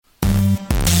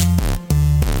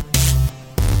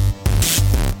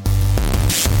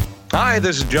Hi,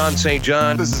 this is John St.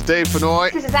 John. This is Dave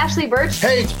Fennoy. This is Ashley Birch.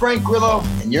 Hey, it's Frank Grillo,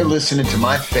 and you're listening to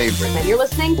my favorite. And you're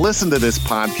listening? Listen to this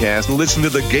podcast. Listen to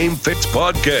the Game Fix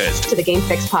Podcast. To the Game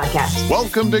Fix Podcast.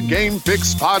 Welcome to Game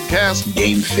Fix Podcast.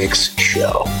 Game Fix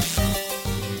Show.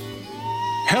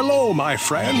 Hello, my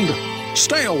friend.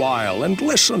 Stay a while and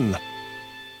listen.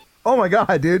 Oh my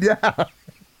god, dude, yeah.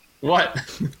 What?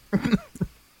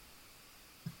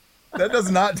 That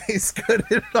does not taste good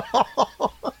at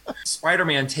all.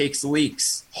 Spider-Man takes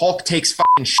leaks. Hulk takes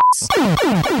fucking shits.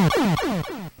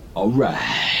 All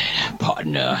right,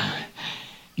 partner.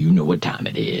 You know what time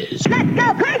it is. Let's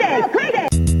go crazy! Crazy!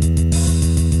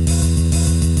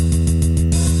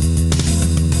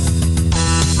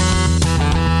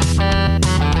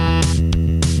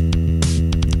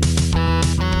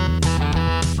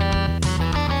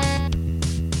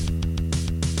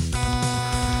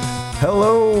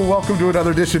 Hello, welcome to another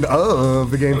edition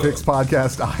of the Game Fix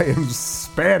Podcast. I am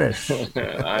Spanish.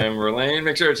 I am Verlaine.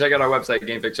 Make sure to check out our website,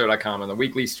 gamefixshow.com, and the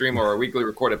weekly stream or our weekly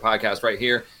recorded podcast right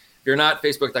here. If you're not,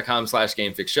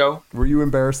 facebook.com/gamefixshow. Were you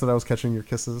embarrassed that I was catching your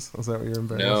kisses? Was that what you were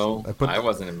embarrassed? No, I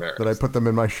wasn't embarrassed. Did I put them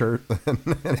in my shirt?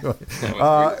 Anyway.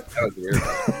 That was weird.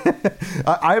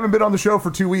 I haven't been on the show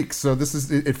for 2 weeks, so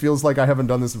it feels like I haven't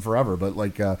done this in forever. But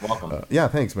welcome. Yeah,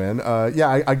 thanks, man.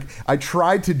 I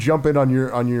tried to jump in on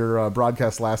your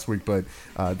broadcast last week, but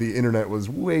the internet was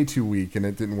way too weak and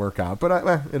it didn't work out. But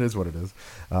it is what it is.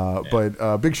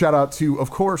 But big shout out to, of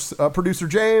course, producer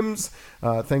James.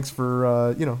 Thanks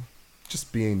for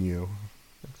just being you.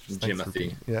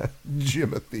 Jimothy. Yeah,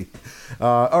 Jimothy.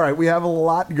 All right, we have a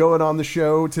lot going on the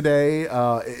show today.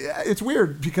 It's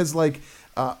weird because the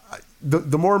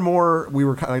more and more we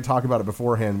were kind of talking about it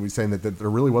beforehand, we were saying that there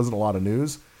really wasn't a lot of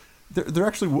news. There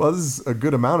actually was a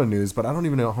good amount of news, but I don't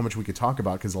even know how much we could talk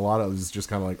about because a lot of it was just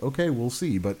kind of like, okay, we'll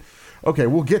see. But okay,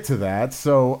 we'll get to that.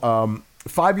 So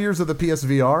 5 years of the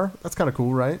PSVR, that's kind of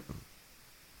cool, right?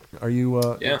 Are you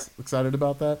excited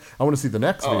about that? I want to see the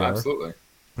next VR. Absolutely.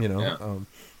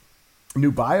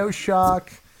 New BioShock,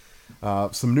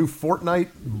 some new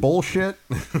Fortnite bullshit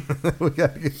we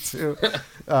got to get to,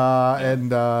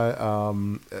 and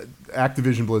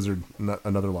Activision Blizzard,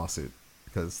 another lawsuit,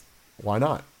 because why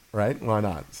not, right? Why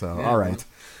not? So, all right.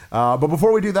 But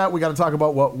before we do that, we got to talk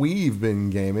about what we've been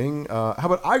gaming. How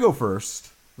about I go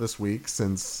first this week,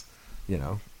 since,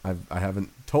 I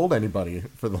haven't told anybody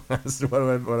for the last what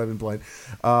I've been playing.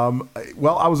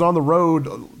 Well, I was on the road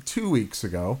 2 weeks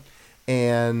ago,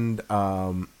 and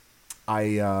I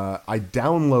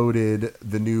downloaded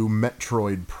the new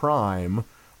Metroid Prime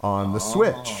on the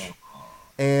Switch,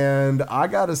 and I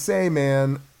gotta say,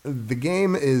 man, the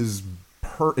game is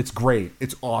it's great.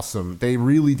 It's awesome. They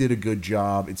really did a good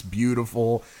job. It's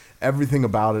beautiful. Everything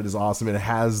about it is awesome. It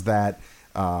has that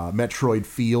Metroid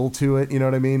feel to it, you know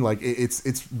what I mean? Like it's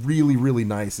really, really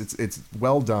nice. It's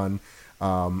well done,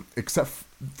 except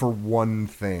for one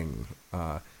thing.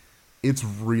 It's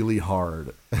really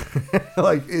hard.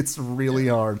 It's really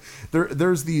hard.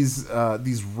 There's these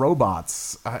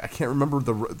robots. I can't remember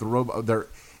the robot. They're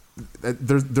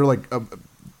like.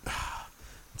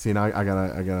 See, now I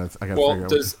gotta figure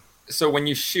out. So when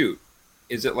you shoot,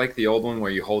 is it like the old one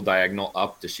where you hold diagonal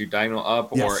up to shoot diagonal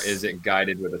up, yes, or is it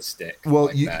guided with a stick?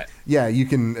 Well, you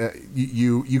can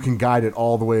you can guide it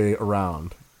all the way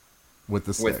around with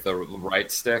the stick. With the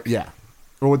right stick? Yeah.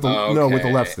 Or with the with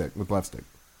the left stick. With left stick.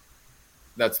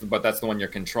 That's the one you're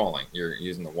controlling. You're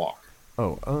using the walk.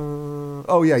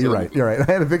 Oh yeah, you're right. You're right. I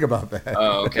had to think about that.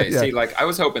 Oh, okay. Yeah. See, I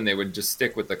was hoping they would just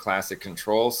stick with the classic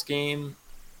control scheme,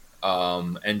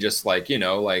 and just like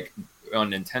on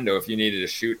Nintendo, if you needed to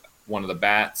shoot one of the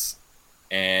bats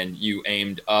and you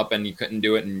aimed up and you couldn't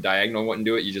do it and diagonal wouldn't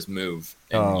do it, you just move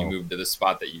and you move to the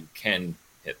spot that you can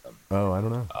hit them. Oh, I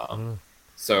don't know.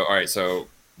 So all right, so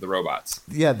the robots.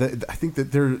 Yeah, I think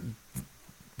that they're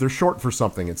short for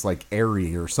something. It's like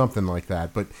airy or something like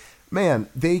that. But man,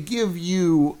 they give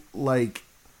you like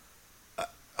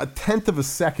a tenth of a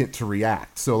second to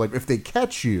react. So like if they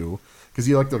catch you, because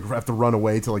you have to run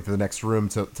away to the next room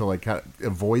to kind of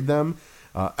avoid them.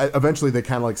 Eventually they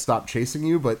kind of stop chasing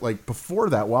you, but before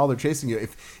that, while they're chasing you,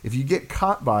 if you get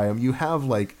caught by them, you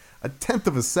have a tenth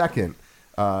of a second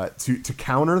to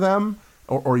counter them,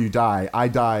 or you die.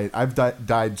 I've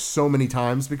died so many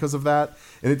times because of that,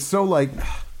 and it's so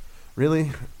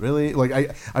really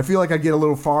I feel like I get a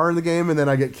little far in the game and then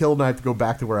I get killed and I have to go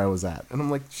back to where I was at, and I'm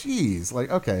like, geez,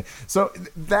 okay, so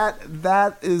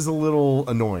that is a little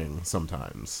annoying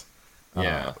sometimes.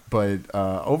 Yeah. But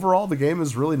overall, the game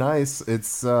is really nice.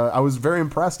 It's I was very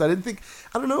impressed. I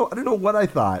don't know what I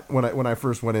thought when I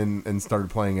first went in and started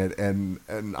playing it, and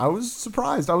I was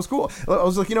surprised. I was cool. I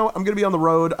was like, I'm gonna be on the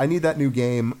road. I need that new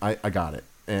game. I got it,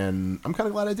 and I'm kind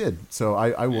of glad I did. So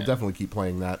I will definitely keep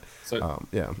playing that. So,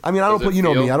 yeah. I mean, I don't play.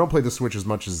 feel, Me. I don't play the Switch as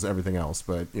much as everything else,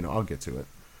 but I'll get to it.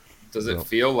 Does it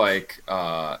feel like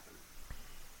that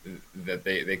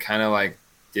they kind of like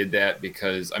did that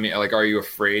because, I mean, like, are you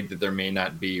afraid that there may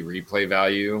not be replay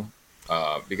value?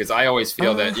 Because I always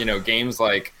feel that, games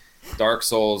like Dark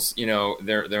Souls,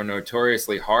 they're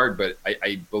notoriously hard, but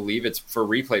I believe it's for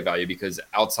replay value, because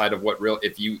outside of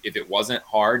if it wasn't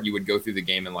hard, you would go through the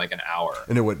game in like an hour.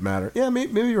 And it wouldn't matter. Yeah,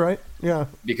 maybe you're right. Yeah.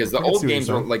 Because the old games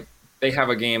were like, they have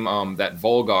a game, that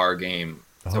Volgar game.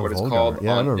 Is that what it's called?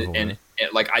 Yeah, I remember Volgar.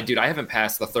 I haven't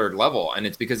passed the third level, and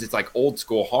it's because it's like old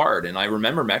school hard. And I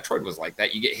remember Metroid was like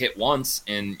that. You get hit once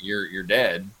and you're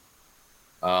dead.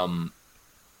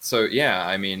 So yeah,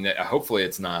 I mean, hopefully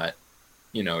it's not,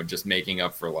 just making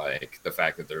up for like the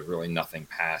fact that there's really nothing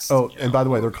past. Oh, and by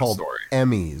the way, they're called story.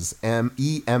 Emmys.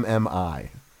 EMMI.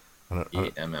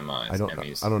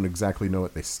 Emmys. I don't exactly know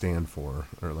what they stand for,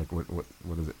 or like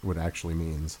what it actually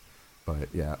means. But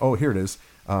yeah. Oh, here it is.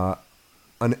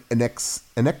 An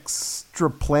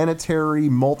extraplanetary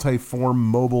multiform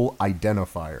mobile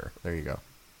identifier. There you go.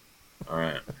 All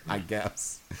right. I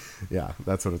guess. Yeah,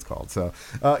 that's what it's called. So,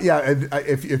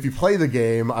 if you play the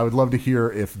game, I would love to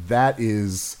hear if that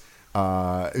is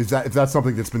if that's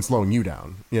something that's been slowing you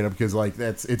down. Because like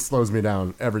it slows me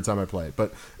down every time I play it.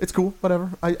 But it's cool. Whatever.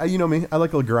 I me. I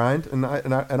like a grind, and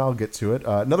I'll get to it.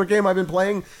 Another game I've been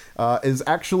playing is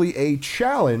actually a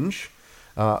challenge.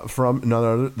 From none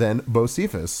other than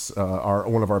Bocephus,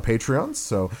 one of our Patreons.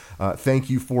 So thank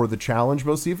you for the challenge,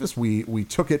 Bocephus. We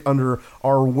took it under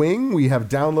our wing. We have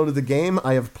downloaded the game.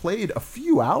 I have played a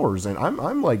few hours, and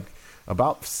I'm like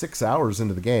about 6 hours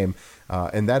into the game,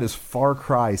 and that is Far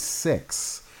Cry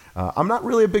 6. I'm not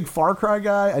really a big Far Cry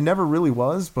guy. I never really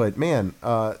was, but man,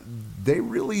 they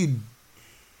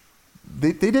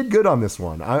did good on this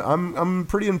one. I'm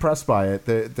pretty impressed by it.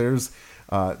 There's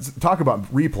talk about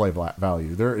replay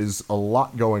value. There is a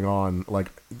lot going on,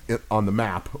 like on the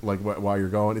map, like while you're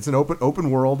going. It's an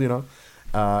open world, yeah,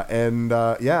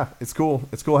 it's cool.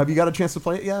 It's cool. Have you got a chance to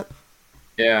play it yet?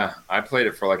 Yeah, I played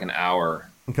it for like an hour.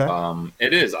 Okay.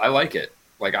 It is. I like it.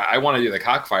 Like I want to do the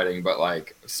cockfighting, but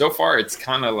like so far it's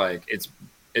kind of like it's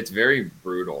very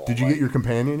brutal. Did you get your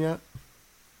companion yet?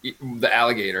 The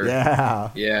alligator.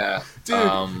 Yeah.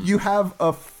 Dude, you have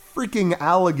a freaking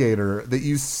alligator that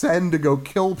you send to go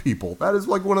kill people. That is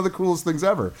like one of the coolest things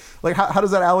ever. Like how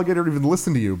does that alligator even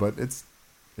listen to you? But it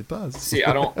does. See,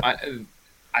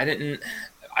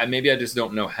 maybe I just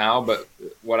don't know how, but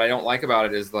what I don't like about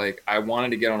it is like I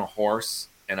wanted to get on a horse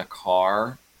and a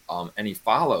car, and he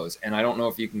follows, and I don't know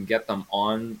if you can get them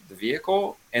on the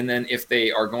vehicle, and then if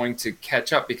they are going to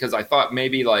catch up, because I thought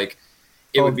maybe like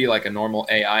it would be like a normal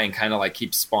AI and kind of like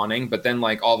keep spawning, but then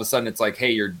like all of a sudden it's like,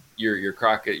 hey, your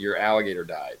alligator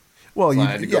died. Well, so I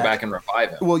had to go back and revive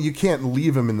him. Well, you can't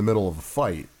leave him in the middle of a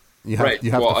fight. You have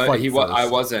to fight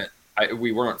first.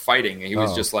 We weren't fighting. He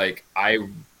was just like, I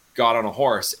got on a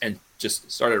horse and just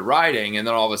started riding, and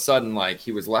then all of a sudden, like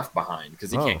he was left behind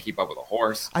because he can't keep up with a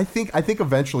horse. I think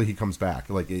eventually he comes back.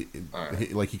 Like he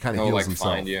kind of heals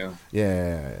himself. Find you.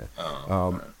 Yeah.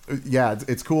 Yeah,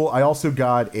 it's cool. I also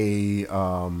got a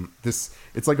it's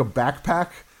like a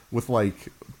backpack with like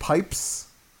pipes.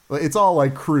 It's all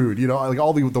like crude, like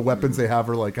all the weapons they have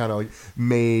are like kind of like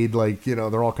made like,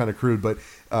 they're all kind of crude, but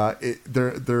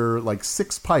they're like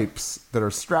 6 pipes that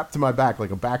are strapped to my back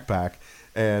like a backpack,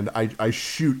 and I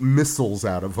shoot missiles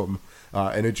out of them.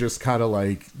 And it just kind of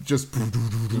like it's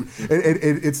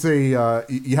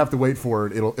you have to wait for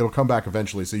it. It'll come back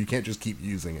eventually, so you can't just keep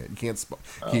using it. You can't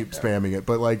keep spamming it.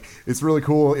 But like it's really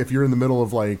cool if you're in the middle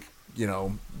of like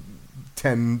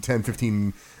 10,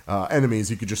 15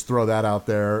 enemies. You could just throw that out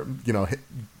there.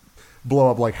 Blow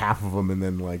up like half of them, and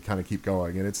then like kind of keep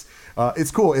going. And it's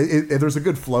cool. There's a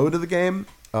good flow to the game,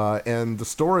 and the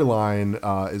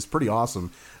storyline is pretty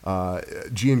awesome.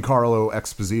 Giancarlo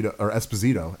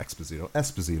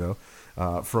Esposito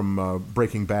from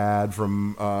Breaking Bad,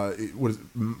 from what is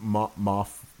it,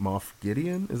 Moff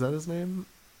Gideon? Is that his name?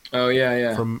 Oh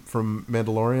yeah. From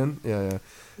Mandalorian. Yeah.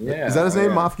 Is that his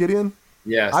name, Moff Gideon?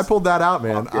 Yes. I pulled that out,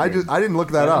 man. I didn't look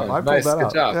that up. I pulled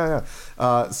that good out.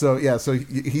 Job. So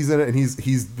he's in it, and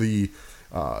he's the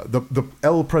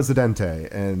El Presidente,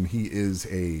 and he is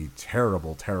a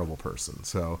terrible, terrible person.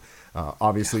 So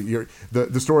obviously, the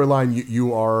storyline.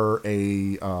 You are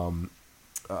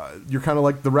you're kind of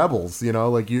like the rebels,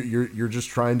 like you're just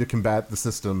trying to combat the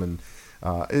system, and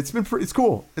It's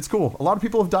cool. It's cool. A lot of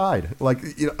people have died. Like,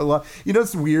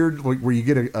 it's weird, like, where you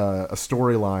get a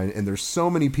storyline and there's so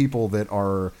many people that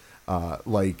are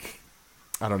like,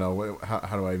 I don't know,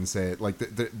 how do I even say it? Like,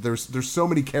 there's so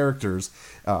many characters,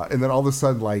 and then all of a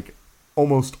sudden, like,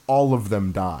 almost all of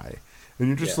them die. And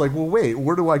you're just like, well, wait,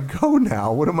 where do I go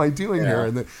now? What am I doing here?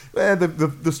 And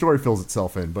the story fills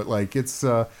itself in. But, like, it's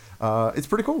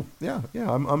pretty cool. Yeah,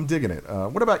 I'm digging it.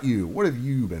 What about you? What have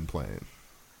you been playing?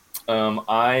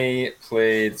 I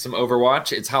played some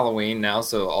Overwatch. It's Halloween now,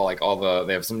 so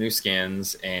they have some new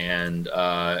skins, and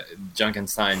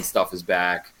Junkenstein stuff is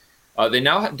back. They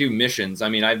now do missions. I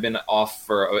mean, I've been off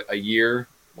for a year,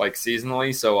 like,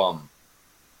 seasonally, so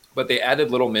but they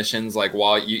added little missions, like,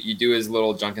 while you do his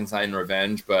little Junkenstein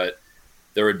Revenge, but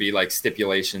there would be, like,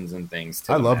 stipulations and things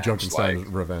to I the love match, Junkenstein like,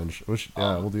 Revenge.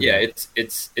 We'll do that.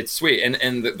 It's sweet.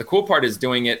 And the cool part is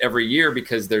doing it every year,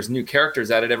 because there's new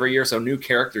characters added every year, so new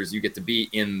characters you get to be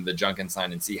in the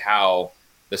Junkenstein and see how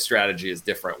the strategy is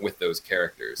different with those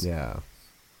characters. Yeah.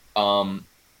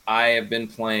 I have been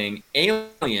playing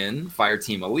Alien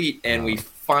Fireteam Elite, and we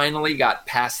finally got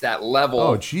past that level.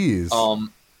 Oh, geez.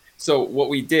 So what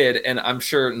we did, and I'm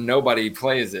sure nobody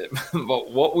plays it,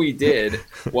 but what we did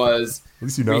was At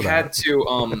least you know had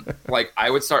to, like,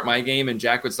 I would start my game and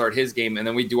Jack would start his game, and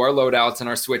then we'd do our loadouts and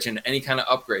our switch and any kind of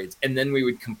upgrades, and then we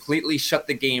would completely shut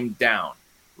the game down,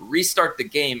 restart the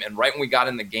game, and right when we got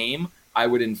in the game, I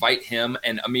would invite him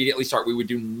and immediately start. We would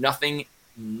do nothing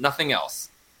else.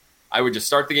 I would just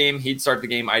start the game, he'd start the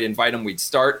game, I'd invite him, we'd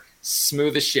start,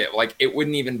 smooth as shit. Like, it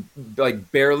wouldn't even,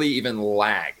 like, barely even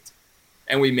lagged.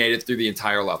 And we made it through the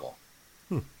entire level.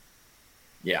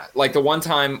 Yeah. Like, the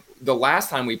last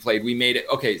time we played, we made it,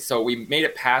 okay, so we made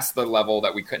it past the level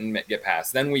that we couldn't get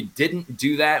past. Then we didn't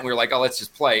do that, and we were like, oh, let's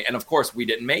just play. And, of course, we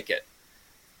didn't make it.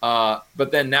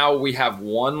 But then now we have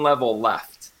one level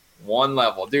left. One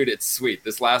level. Dude, it's sweet.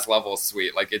 This last level is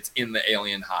sweet. Like, it's in the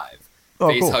alien hive.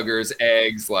 Face cool. huggers,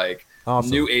 eggs, like, awesome.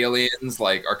 New aliens,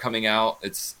 like, are coming out.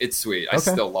 It's sweet. I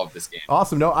still love this game.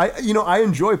 Awesome. No, I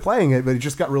enjoy playing it, but it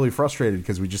just got really frustrated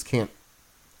because we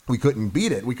couldn't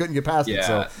beat it. We couldn't get past it.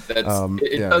 So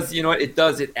it does. You know what it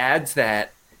does? It adds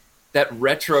that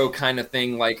retro kind of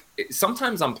thing. Like,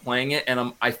 sometimes I'm playing it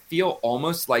and I feel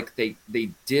almost like they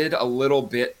did a little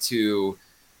bit to,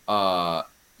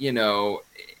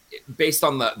 based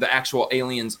on the actual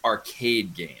Aliens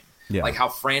arcade game. Yeah. Like how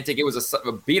frantic it was,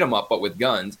 a beat 'em up, but with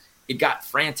guns. It got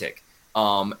frantic.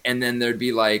 And then there'd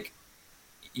be like,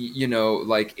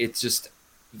 like, it's just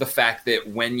the fact that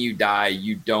when you die,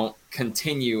 you don't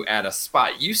continue at a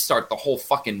spot. You start the whole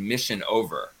fucking mission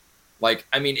over. Like,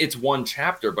 I mean, it's one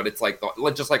chapter, but it's like,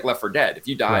 just like Left 4 Dead. If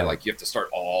you die, right, like, you have to start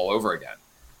all over again.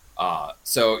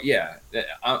 So yeah,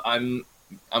 I'm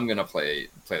going to play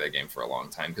that game for a long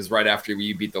time. Cause right after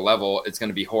you beat the level, it's going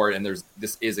to be Horde. And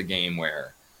this is a game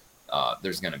where,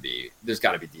 there's got to be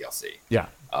DLC. Yeah.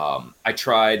 I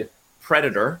tried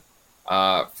Predator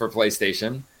for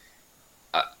PlayStation.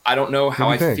 I don't know how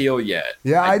I feel yet.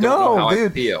 Yeah, I know how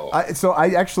dude. I feel. So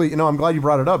I actually, I'm glad you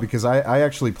brought it up because I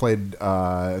actually played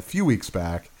a few weeks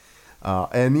back.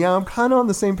 And yeah, I'm kind of on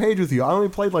the same page with you. I only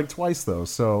played like twice though.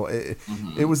 So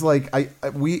it was like,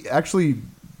 we actually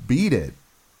beat it.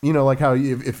 Like how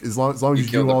if as long as you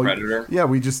do all Predator? Yeah,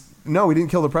 we didn't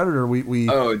kill the Predator.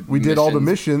 We did all the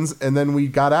missions and then we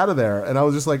got out of there. And I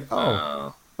was just like,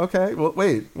 okay, well,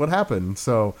 wait, what happened?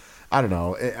 So I don't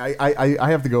know.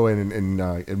 I have to go in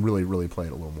and really, really play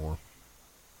it a little more.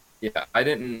 Yeah, I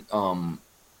didn't.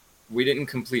 We didn't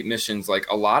complete missions. Like,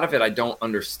 a lot of it, I don't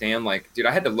understand. Like, dude,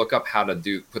 I had to look up how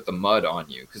to put the mud on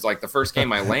you because, like, the first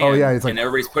game I land, and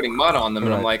everybody's putting mud on them,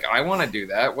 and I'm like, I want to do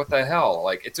that. What the hell?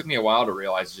 Like, it took me a while to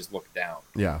realize. Just look down.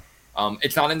 Yeah.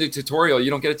 It's not in the tutorial.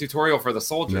 You don't get a tutorial for the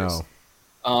soldiers.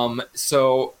 No.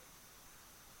 So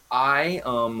I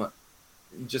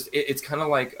it's kind of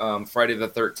like Friday the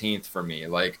 13th for me.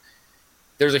 Like,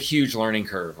 there's a huge learning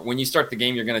curve. When you start the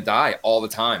game, you're going to die all the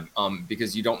time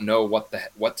because you don't know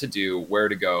what to do, where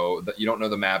to go. You don't know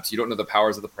the maps. You don't know the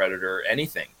powers of the Predator,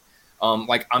 anything.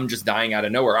 Like, I'm just dying out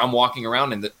of nowhere. I'm walking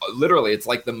around and literally it's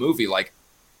like the movie. Like,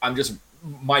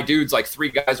 my dude's like 3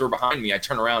 guys were behind me. I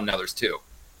turn around. Now there's 2.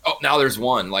 Oh, now there's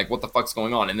 1. Like, what the fuck's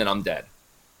going on? And then I'm dead.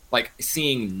 Like,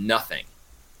 seeing nothing.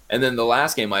 And then the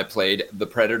last game I played, the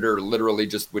Predator literally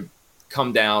just would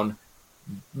come down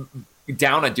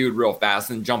a dude real fast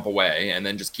and jump away and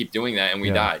then just keep doing that, and we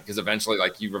died because eventually,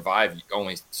 like, you revive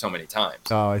only so many times.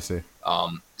 Oh, I see.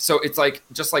 So it's like,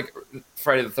 just like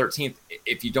Friday the 13th,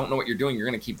 if you don't know what you're doing, you're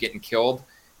going to keep getting killed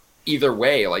either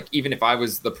way. Like, even if I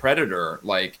was the Predator,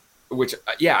 like, which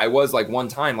I was like one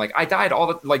time, like I died all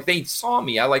the, like they saw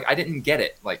me. I didn't get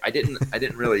it. Like I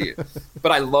didn't really,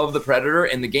 but I love the Predator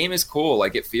and the game is cool.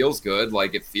 Like it feels good.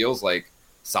 Like it feels like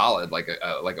solid, like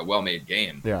a well-made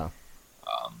game. Yeah.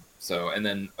 So, and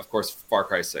then of course, Far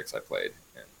Cry 6 I played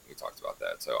and we talked about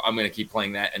that. So I'm going to keep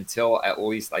playing that until at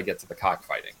least I get to the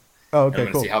cockfighting. Oh, And okay, I'm going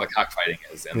to cool. see how the cockfighting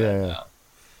is. And then,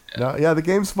 No, the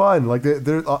game's fun. Like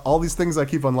there, all these things I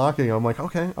keep unlocking. I'm like,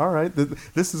 okay, all right,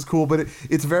 this is cool. But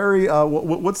it's very.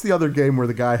 What's the other game where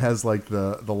the guy has like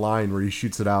the line where he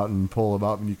shoots it out and pull him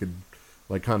up, and you could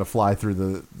like kind of fly through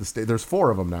the state. There's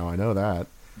 4 of them now. I know that.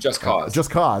 Just Cause.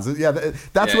 Just Cause. Yeah,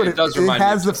 that's what it does it remind me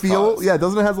has of the Just feel. Cause. Yeah,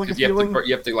 doesn't it have like a feeling?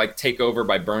 You have to like take over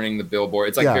by burning the billboard.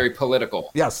 It's like very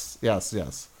political. Yes. Just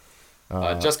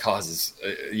Cause is,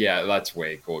 that's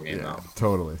way cool game Yeah, now.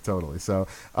 totally. So,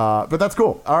 but that's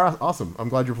cool. All right, awesome. I'm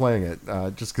glad you're playing it.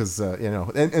 Just because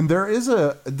and there's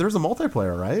a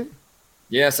multiplayer, right?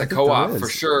 Yes, a There co-op is. for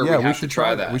sure. Yeah, we have to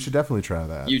try that. We should definitely try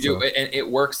that. You do, and it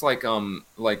works like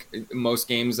most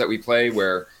games that we play,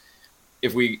 where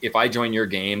if I join your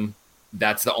game,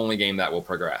 that's the only game that will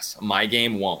progress. My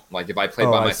game won't. Like if I played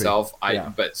by myself,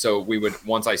 But so we would,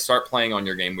 once I start playing on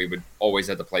your game, we would always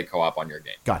have to play co-op on your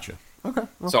game. Gotcha. Okay.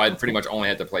 Well, So I'd pretty much only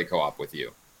had to play co-op with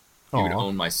you. You would Aw.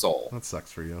 own my soul. That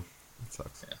sucks for you. That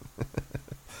sucks. Yeah.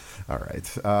 All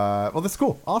right. Well, that's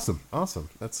cool. Awesome.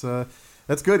 That's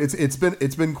good.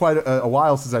 It's been quite a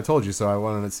while since I told you, so I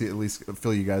wanted to see at least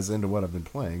fill you guys into what I've been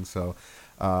playing. So,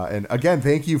 and again,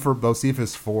 thank you for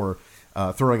Bocephus for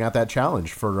throwing out that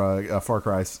challenge for Far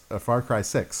Cry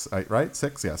 6. Right?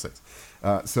 6? Yeah, 6.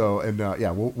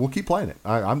 We'll keep playing it.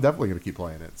 I'm definitely going to keep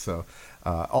playing it. So,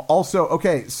 also,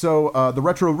 okay, so the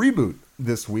Retro Reboot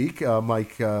this week,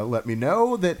 Mike let me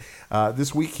know that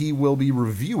this week he will be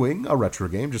reviewing a retro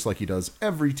game, just like he does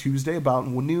every Tuesday about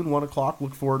noon, 1 o'clock.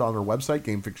 Look for it on our website,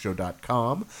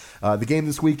 GameFixShow.com. The game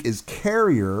this week is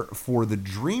Carrier for the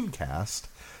Dreamcast.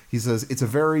 He says it's a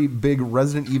very big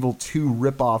Resident Evil 2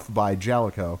 ripoff by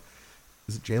Jaleco.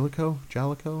 Is it Jaleco?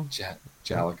 Jaleco.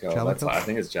 Jaleco? I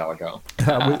think it's Jaleco.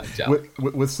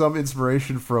 With some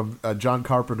inspiration from John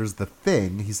Carpenter's The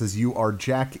Thing. He says, you are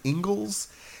Jack Ingalls,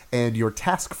 and your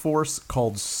task force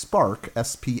called Spark,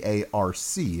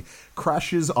 S-P-A-R-C,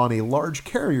 crashes on a large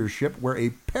carrier ship where a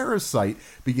parasite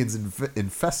begins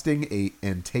infesting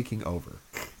and taking over.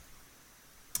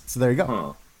 So there you go.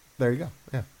 Huh. There you go.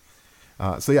 Yeah.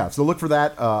 So look for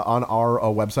that on our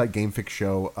website,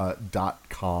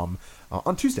 GameFixShow.com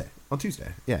on Tuesday.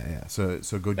 Yeah. So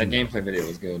go do That gameplay video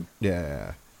was good.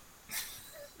 Yeah.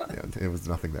 Yeah, it was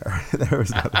nothing there. There was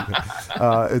nothing there.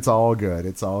 It's all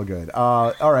good.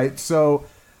 All right, so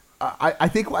I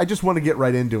think I just want to get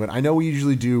right into it. I know we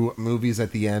usually do movies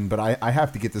at the end, but I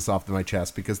have to get this off my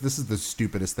chest because this is the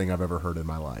stupidest thing I've ever heard in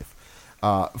my life.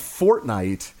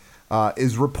 Fortnite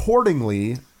is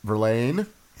reportedly, Verlaine,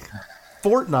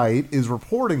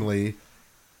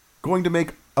 going to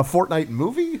make a Fortnite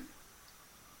movie?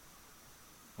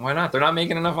 Why not? They're not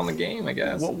making enough on the game, I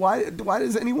guess. Well, why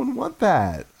does anyone want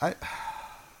that?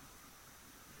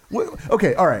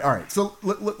 Okay, all right. So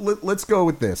let's go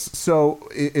with this. So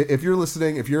if you're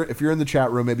listening, if you're in the chat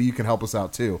room, maybe you can help us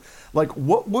out too. Like,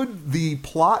 what would the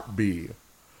plot be?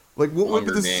 Like, what would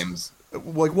this? Games.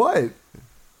 Like what?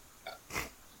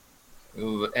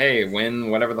 Hey, win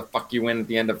whatever the fuck you win at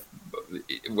the end of.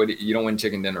 What you don't win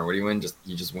chicken dinner. What do you win?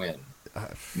 You just win.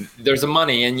 There's a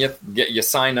money, and you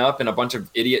sign up, and a bunch of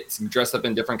idiots dressed up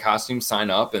in different costumes sign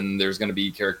up, and there's going to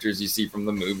be characters you see from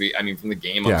the movie. I mean, from the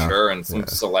game, I'm sure, and some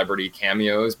celebrity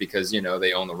cameos because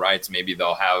they own the rights. Maybe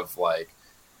they'll have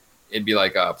it'd be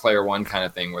like a Player One kind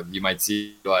of thing where you might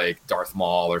see like Darth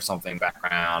Maul or something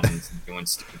background and doing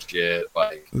stupid shit.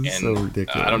 So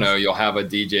ridiculous. I don't know. You'll have a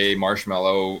DJ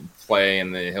Marshmallow play,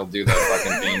 and he'll do the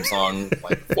fucking theme song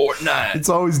like Fortnite. It's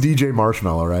always DJ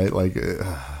Marshmallow, right? Like,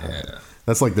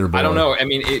 that's like their boy. I don't know. I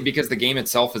mean, because the game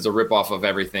itself is a ripoff of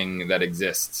everything that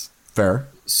exists. Fair.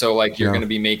 So you're going to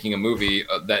be making a movie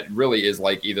that really is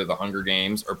like either the Hunger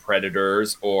Games or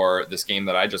Predators or this game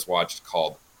that I just watched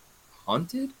called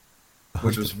Hunted,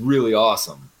 which was really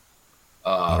awesome.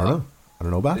 I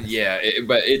don't know about it. Yeah,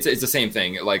 but it's the same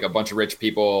thing. Like a bunch of rich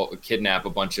people kidnap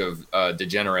a bunch of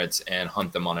degenerates and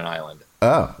hunt them on an island.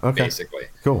 Oh, okay. Basically.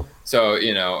 Cool. So,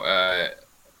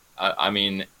 I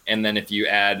mean, and then if you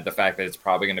add the fact that it's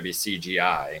probably going to be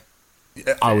CGI.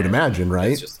 I would imagine,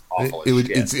 right? It's just awful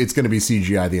It's going to be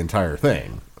CGI the entire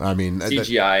thing. I mean,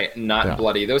 CGI, not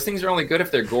bloody. Those things are only good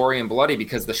if they're gory and bloody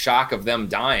because the shock of them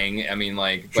dying. I mean,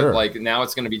 now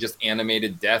it's going to be just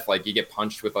animated death. Like you get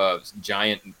punched with a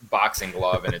giant boxing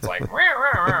glove, and it's like.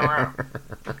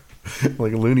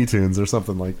 like Looney Tunes or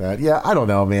something like that. Yeah, I don't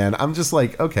know, man. I'm just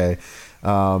like, okay.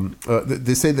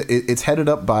 They say that it's headed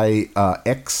up by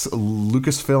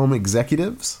ex-Lucasfilm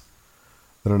executives.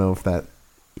 I don't know if that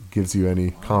gives you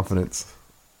any confidence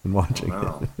in watching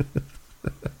it.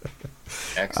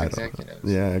 Ex-executives.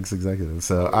 Yeah, ex-executives.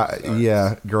 So,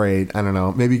 yeah, great. I don't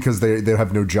know. Maybe because they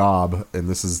have no job, and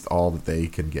this is all that they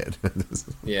can get.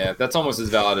 Yeah, that's almost as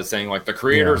valid as saying, like, the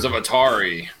creators of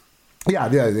Atari. Yeah,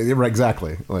 right,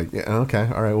 exactly. Like, yeah, okay,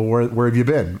 all right. Well, where have you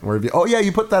been? Where have you? Oh, yeah,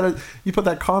 you put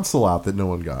that console out that no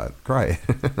one got. Great,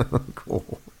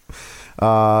 cool.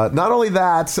 Not only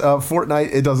that,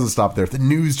 Fortnite. It doesn't stop there. The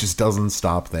news just doesn't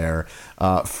stop there.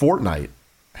 Fortnite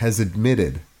has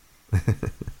admitted.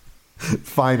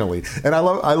 Finally, and I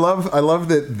love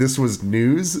that this was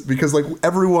news because like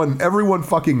everyone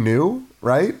fucking knew,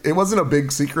 right? It wasn't a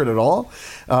big secret at all.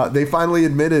 They finally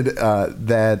admitted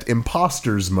that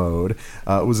Imposters mode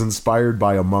was inspired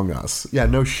by Among Us. Yeah,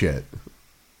 no shit.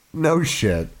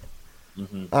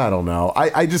 Mm-hmm. I don't know.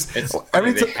 I just they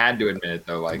had to admit it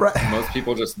though. Like most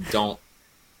people just don't.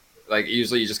 Like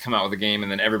usually you just come out with a game and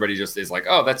then everybody just is like,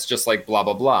 oh, that's just like blah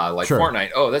blah blah. Like sure.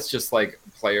 Fortnite, oh, that's just like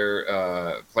player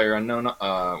unknown,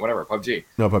 whatever, PUBG.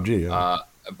 No, PUBG. Yeah.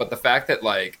 But the fact that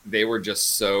like they were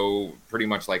just so pretty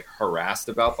much like harassed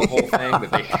about the whole thing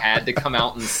that they had to come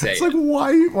out and say it's like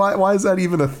why is that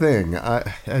even a thing?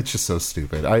 It's just so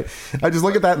stupid. I just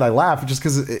look at that and I laugh just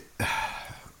because it.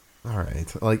 All right,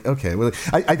 like okay, well,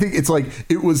 I think it's like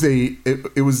it was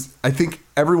I think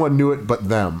everyone knew it but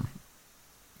them.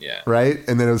 Yeah. Right?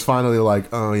 And then it was finally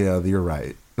like, oh, yeah, you're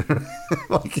right.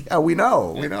 Like, yeah, we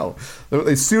know.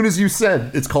 As soon as you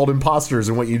said it's called Imposters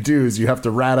and what you do is you have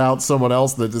to rat out someone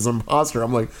else that is an imposter,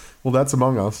 I'm like, well, that's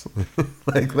Among Us.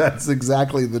 Like, that's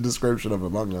exactly the description of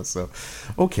Among Us. So,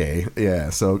 okay.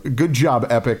 Yeah. So, good job,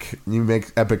 Epic. You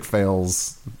make epic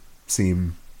fails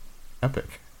seem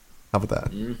epic. How about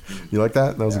that? Mm-hmm. You like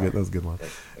that? That was a good line.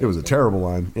 It was a terrible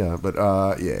line. Yeah. But,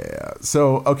 yeah.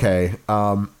 So, okay.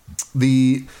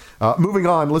 Moving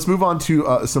on, let's move on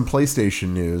to some PlayStation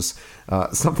news.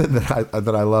 Something that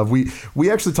I love.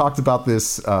 We actually talked about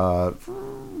this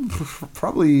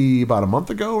probably about a month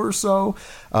ago or so,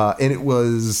 and it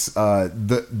was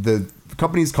the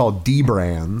company's called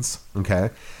Dbrands. Okay,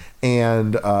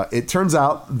 and it turns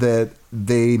out that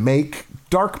they make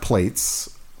dark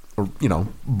plates, or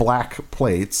black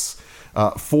plates.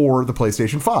 For the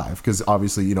PlayStation 5, because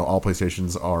obviously, all PlayStation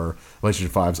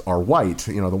 5s are white,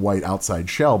 the white outside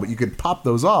shell, but you could pop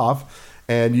those off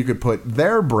and you could put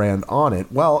their brand on it.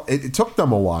 Well, it took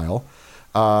them a while,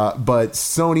 but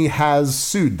Sony has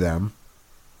sued them,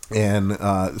 and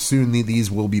soon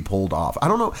these will be pulled off. I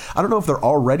don't know if they're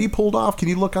already pulled off. Can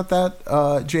you look at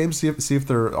that, James? See if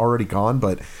they're already gone,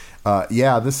 but.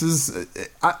 Yeah, this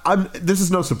is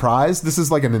no surprise. This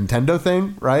is like a Nintendo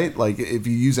thing, right? Like if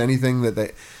you use anything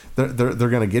that they're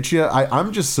gonna get you.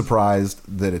 I'm just surprised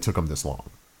that it took them this long,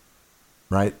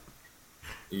 right?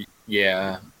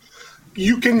 Yeah,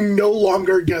 you can no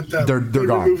longer get them. They're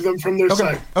gone. Remove them from their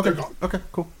site. Okay. They're gone. Okay.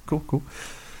 Cool.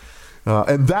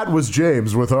 And that was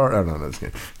James with our. Oh, no, just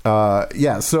kidding.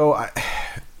 Yeah. So,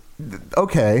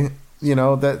 okay.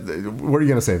 That. What are you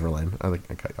gonna say, Verlaine? I think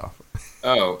I cut you off.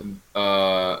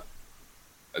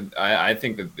 I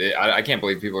think that I can't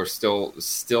believe people are still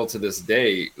to this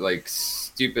day like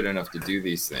stupid enough to do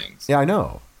these things. Yeah, I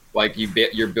know. Like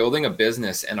you're building a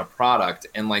business and a product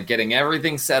and like getting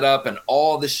everything set up and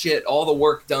all the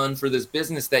work done for this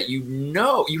business that you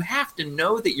have to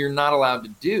know that you're not allowed to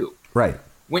do. Right.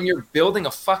 When you're building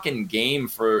a fucking game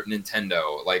for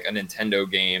Nintendo, like a Nintendo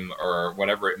game or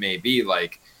whatever it may be,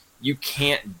 like. You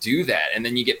can't do that. And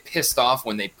then you get pissed off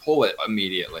when they pull it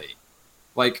immediately.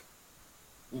 Like,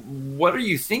 what are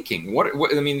you thinking? What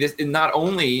I mean, not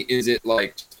only is it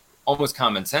like almost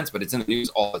common sense, but it's in the news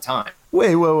all the time.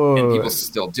 Wait. And people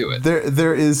still do it.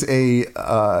 There is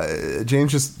a,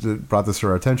 James just brought this to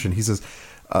our attention. He says,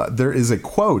 there is a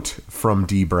quote from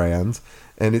Dbrands,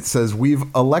 and it says, "We've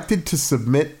elected to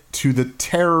submit to the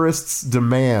terrorists'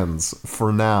 demands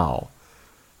for now."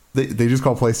 They just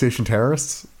call PlayStation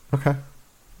terrorists? Okay.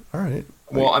 All right.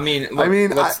 Well, I mean,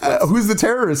 let's, who's the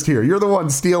terrorist here? You're the one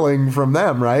stealing from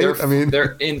them, right?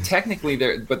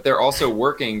 But they're also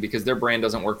working because their brand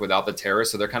doesn't work without the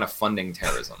terrorists, so they're kind of funding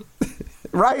terrorism.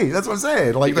 Right. That's what I'm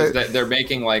saying. Like they're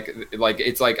making like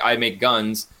it's like I make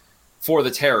guns for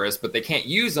the terrorists, but they can't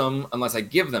use them unless I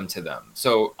give them to them.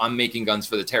 So I'm making guns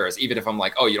for the terrorists, even if I'm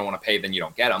like, oh, you don't want to pay, then you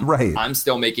don't get them. Right. I'm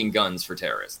still making guns for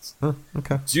terrorists. Huh,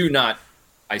 okay. Do not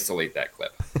isolate that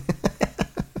clip.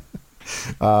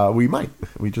 We might.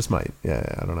 We just might. Yeah,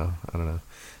 I don't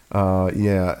know.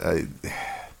 Yeah.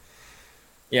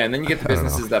 Yeah, and then you get the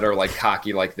businesses that are like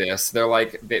cocky like this. They're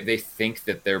like they think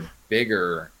that they're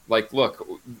bigger. Like, look,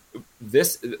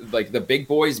 this like the big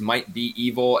boys might be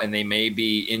evil and they may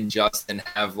be unjust and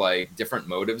have like different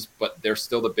motives, but they're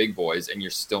still the big boys, and you're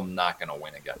still not going to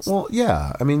win against them. Well,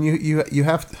 yeah. I mean, you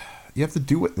have to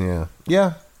do it.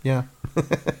 Yeah.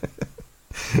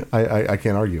 I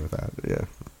can't argue with that.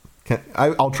 Yeah,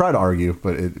 I'll try to argue,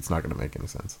 but it's not going to make any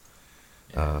sense.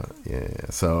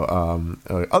 So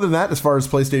other than that, as far as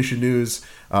PlayStation news,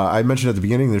 I mentioned at the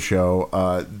beginning of the show,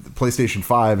 PlayStation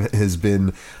 5 has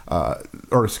been,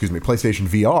 PlayStation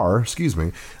VR,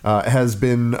 has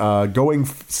been going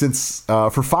since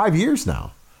for 5 years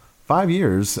now. 5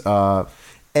 years.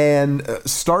 And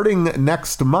starting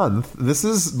next month, this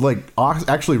is like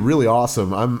actually really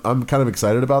awesome. I'm kind of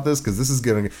excited about this because this is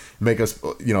going to make us,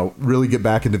 really get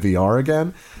back into VR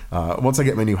again. Once I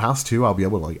get my new house too, I'll be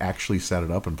able to like actually set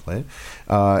it up and play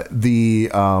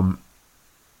it.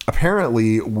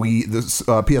 Apparently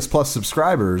the PS Plus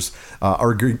subscribers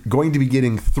are going to be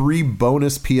getting 3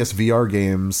 bonus PSVR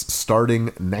games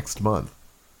starting next month.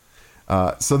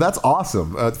 So that's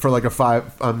awesome for like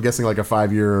I'm guessing like a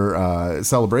 5-year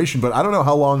celebration, but I don't know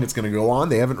how long it's going to go on.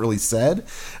 They haven't really said,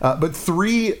 but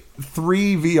three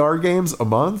VR games a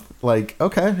month. Like,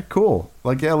 okay, cool.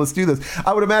 Like, yeah, let's do this.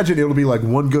 I would imagine it'll be like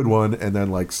one good one and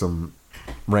then like some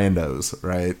randos,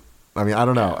 right? I mean, I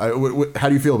don't know. How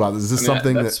do you feel about this? Is this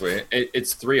something that's sweet?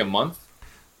 It's 3 a month?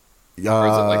 Or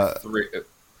is it like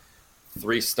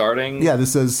 3 starting? Yeah,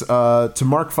 this says to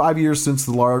mark 5 years since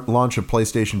the launch of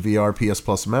PlayStation VR, PS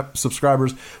Plus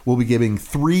subscribers will be giving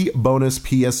 3 bonus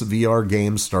PSVR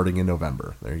games starting in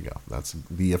November. There you go. That's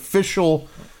the official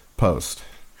post.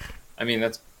 I mean,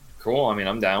 that's cool. I mean,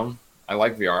 I'm down. I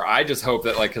like VR. I just hope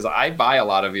that, like, because I buy a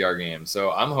lot of VR games,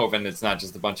 so I'm hoping it's not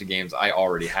just a bunch of games I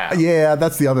already have. Yeah,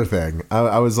 that's the other thing.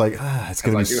 I was like, it's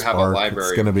going to be Spark. I do have a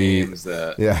library of games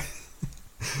that... Yeah.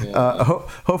 Yeah.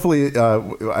 Hopefully,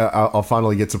 I'll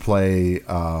finally get to play.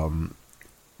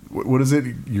 What is it?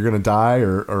 You're gonna die,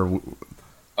 or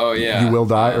oh yeah, you will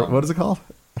die, or what is it called?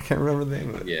 I can't remember the name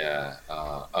of it. Yeah.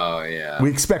 Oh yeah. We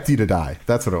expect you to die.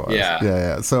 That's what it was.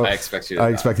 Yeah. So I expect you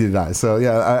to die. So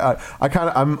yeah,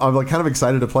 I'm like kind of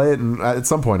excited to play it, and at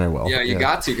some point I will. Yeah, you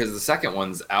got to, because the second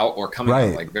one's out or coming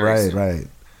out like very soon. Right.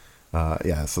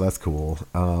 Yeah, so that's cool.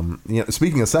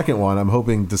 Speaking of second one, I'm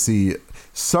hoping to see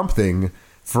something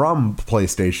from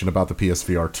PlayStation about the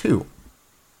PSVR 2.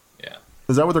 Yeah.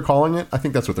 Is that what they're calling it? I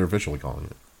think that's what they're officially calling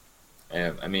it.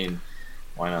 Yeah, I mean,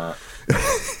 why not?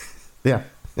 Yeah,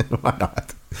 why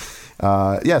not?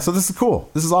 So this is cool.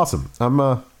 This is awesome.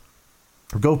 Go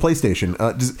PlayStation.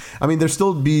 They'll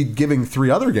still be giving 3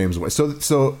 other games away.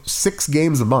 So 6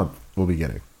 games a month we'll be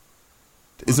getting.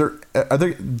 Do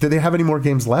they have any more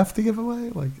games left to give away?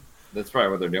 Like, that's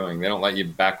probably what they're doing. They don't let you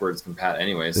backwards compat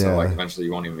anyway, so like eventually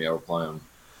you won't even be able to play them.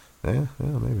 Yeah,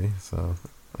 maybe. So,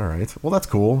 all right. Well, that's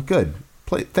cool. Good.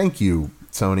 Thank you,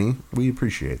 Sony. We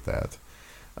appreciate that.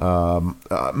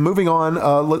 Moving on.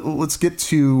 Let's get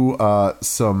to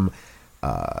some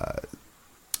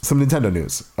Nintendo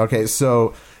news. Okay,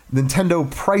 so Nintendo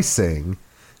pricing.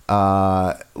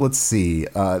 Let's see.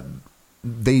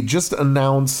 They just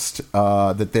announced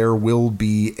that there will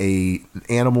be a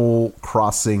Animal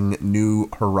Crossing New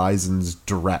Horizons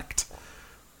Direct.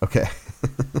 Okay.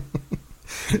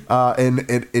 And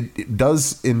it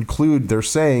does include, they're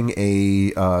saying,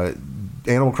 a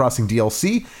Animal Crossing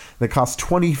DLC that costs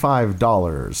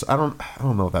 $25. I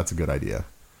don't know if that's a good idea.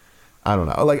 I don't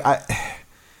know. Like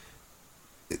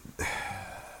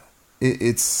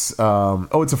it's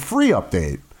a free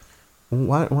update.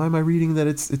 Why am I reading that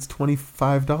it's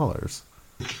 $25?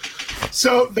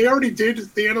 So they already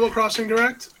did the Animal Crossing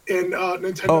Direct, and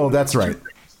Nintendo. Oh, that's right.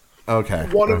 Okay.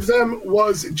 One of them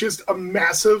was just a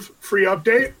massive free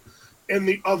update, and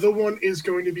the other one is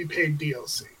going to be paid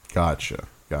DLC. Gotcha.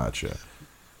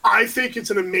 I think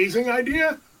it's an amazing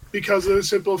idea because the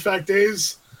simple fact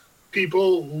is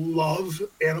people love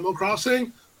Animal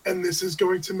Crossing, and this is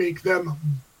going to make them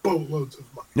boatloads of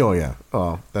money. Oh, yeah.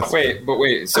 Oh, that's...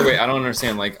 Wait. So I don't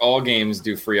understand. Like, all games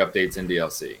do free updates in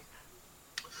DLC.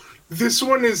 This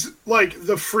one is, like,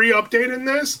 the free update in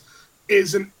this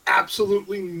is an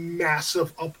absolutely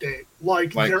massive update.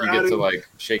 Like you they're get to, like,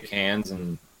 shake hands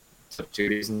and flip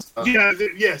duties and stuff? Yeah,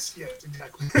 yes,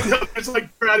 exactly. It's like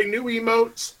they're adding new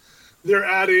emotes. They're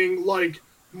adding, like,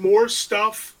 more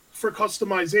stuff for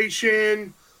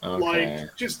customization. Okay.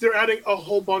 Like, just they're adding a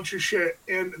whole bunch of shit.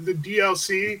 And the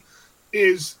DLC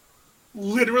is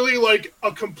literally, like,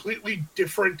 a completely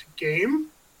different game.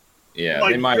 Yeah,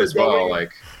 like, they might as well,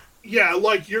 like... Yeah,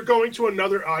 like, you're going to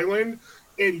another island,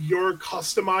 and you're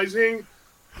customizing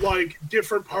like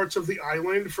different parts of the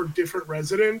island for different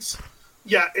residents,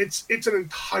 yeah, it's an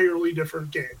entirely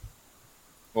different game.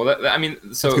 Well, I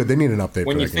mean, so That's good. They need an update.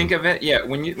 when for you that think game. of it, yeah,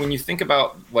 when you think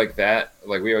about like that,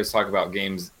 like we always talk about,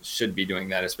 games should be doing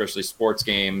that, especially sports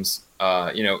games.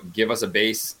 Give us a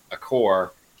base, a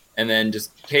core, and then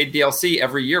just paid DLC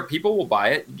every year. People will buy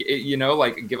it.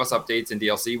 Like give us updates and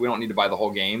DLC. We don't need to buy the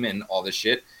whole game and all this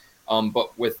shit.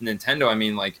 But with Nintendo, I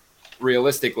mean, like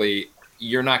realistically,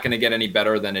 you're not going to get any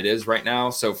better than it is right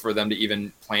now. So for them to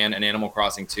even plan an Animal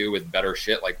Crossing 2 with better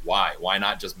shit, like why? Why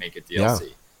not just make it DLC? Yeah.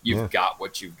 You've got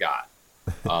what you've got.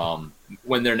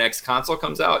 When their next console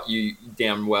comes out, you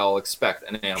damn well expect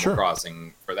an Animal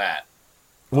Crossing for that.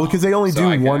 Well, because they only so do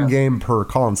I one guess. game per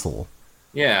console.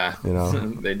 Yeah,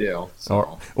 they do.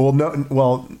 So.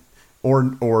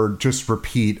 Or just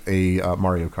repeat a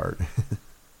Mario Kart.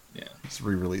 Yeah, just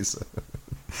re-release it.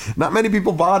 Not many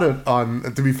people bought it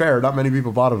on. To be fair, not many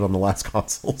people bought it on the last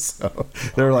console, so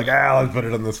they were like, let's put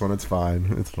it on this one. It's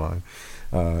fine. It's fine.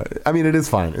 I mean, it is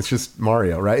fine. It's just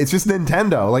Mario, right? It's just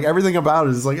Nintendo. Like everything about it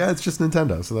is like, it's just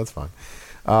Nintendo, so that's fine.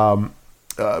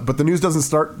 But the news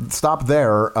doesn't stop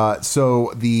there.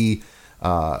 So the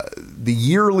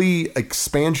yearly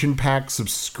expansion pack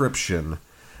subscription,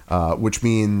 which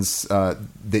means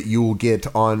that you will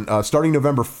get on starting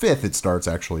November 5th. It starts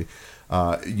actually.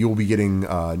 You'll be getting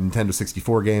Nintendo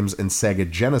 64 games and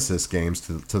Sega Genesis games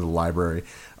to the library.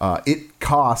 It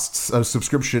costs a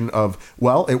subscription of,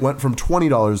 it went from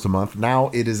 $20 a month. Now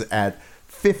it is at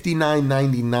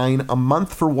 $59.99 a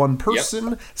month for one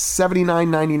person,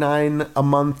 $79.99 a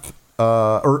month,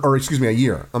 or excuse me, a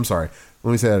year. I'm sorry.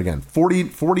 Let me say that again.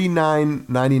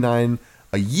 $49.99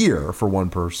 a year for one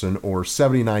person, or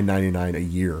 $79.99 a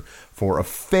year for a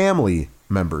family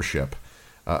membership.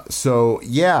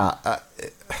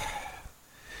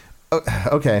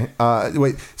 Okay.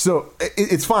 Wait. So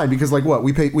it's fine because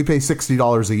we pay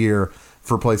 $60 a year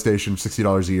for PlayStation,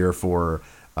 $60 a year for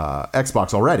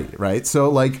Xbox already, right?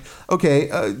 So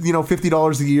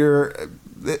 $50 a year,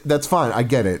 that's fine. I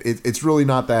get it. It's really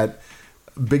not that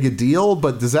big a deal.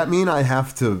 But does that mean I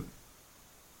have to,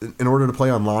 in order to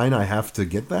play online, I have to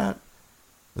get that?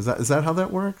 Is that how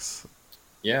that works?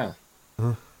 Yeah.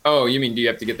 Oh, you mean do you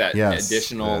have to get that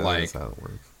additional that's how it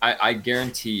works. I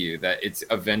guarantee you that it's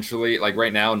eventually, like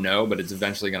right now, no, but it's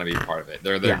eventually going to be part of it.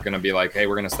 They're going to be like, hey,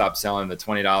 we're going to stop selling the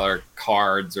 $20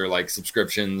 cards or like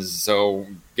subscriptions, so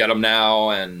get them now,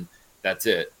 and that's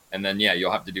it. And then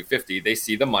you'll have to do 50. They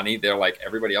see the money. They're like,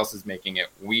 everybody else is making it.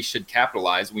 We should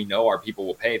capitalize. We know our people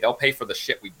will pay. They'll pay for the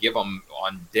shit we give them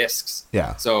on discs.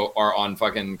 Yeah. So or on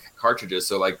fucking cartridges.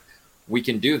 So like, we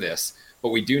can do this, but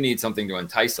we do need something to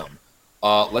entice them.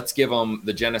 Let's give them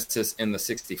the Genesis and the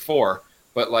 64,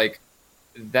 but like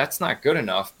that's not good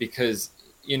enough because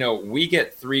we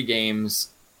get 3 games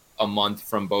a month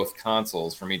from both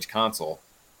consoles, from each console,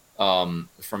 from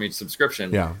each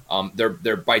subscription. Yeah.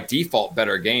 They're by default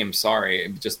better games.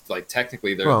 Sorry, just like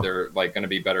technically they're like going to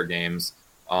be better games.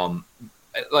 The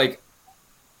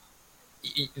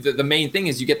main thing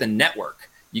is you get the network.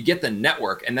 You get the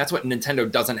network, and that's what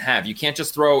Nintendo doesn't have. You can't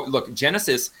just look,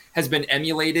 Genesis has been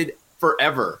emulated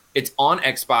forever. It's on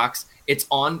Xbox. It's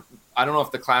on, I don't know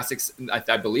if the classics,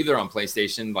 I believe they're on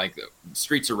PlayStation, like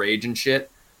Streets of Rage and shit.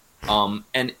 And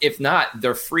if not,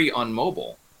 they're free on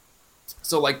mobile.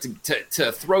 So like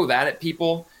to throw that at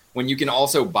people when you can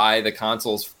also buy the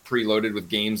consoles preloaded with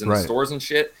games in the stores and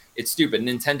shit, it's stupid.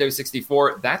 Nintendo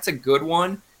 64, that's a good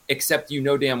one, except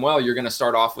damn well you're going to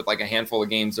start off with like a handful of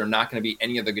games. They're not going to be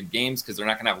any of the good games because they're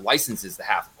not going to have licenses to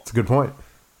half of them. That's a good point.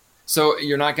 So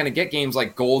you're not going to get games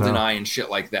like GoldenEye and shit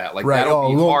like that. Like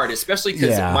that'll be hard, especially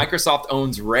because Microsoft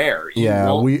owns Rare.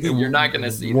 You're not going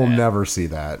to see we'll that. We'll never see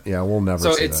that. Yeah, we'll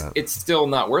never see that. So it's still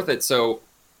not worth it. So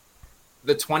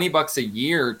the $20 a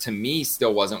year to me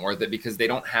still wasn't worth it because they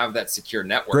don't have that secure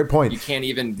network. Great point. You can't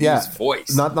even use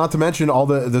voice. Not to mention all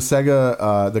the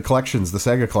Sega the collections, the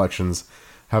Sega collections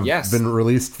have been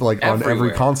released like on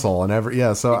every console and every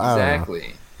so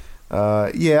exactly.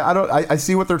 I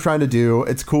see what they're trying to do.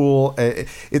 It's cool.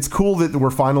 It's cool that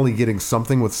we're finally getting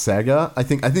something with Sega. I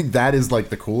think that is like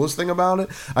the coolest thing about it.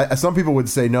 Some people would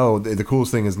say no, the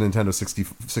coolest thing is Nintendo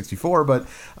 64, but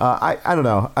I don't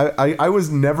know. I was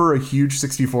never a huge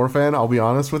 64 fan. I'll be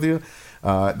honest with you.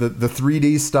 The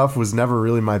 3D stuff was never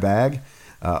really my bag.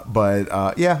 But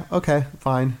okay,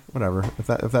 fine, whatever. If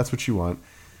that's what you want.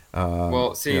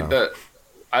 Well, see,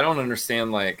 I don't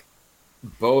understand like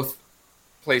both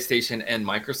PlayStation and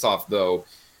Microsoft though.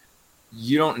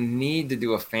 You don't need to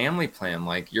do a family plan.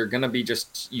 Like you're gonna be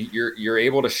you're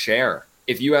able to share.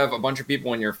 If you have a bunch of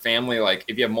people in your family, like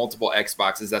if you have multiple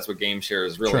Xboxes, that's what Game Share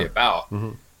is really about.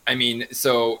 Mm-hmm. I mean,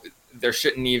 so there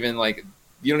shouldn't even like,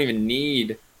 you don't even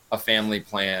need a family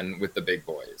plan with the big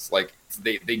boys. Like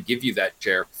they give you that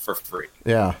chair for free.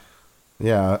 Yeah.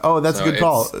 Yeah. Oh, that's a good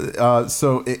call.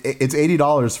 So it's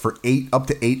 $80 for up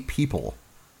to 8 people.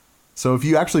 So if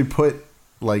you actually put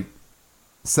like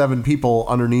 7 people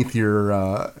underneath your,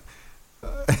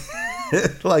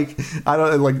 like, I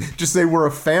don't like, just say we're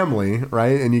a family,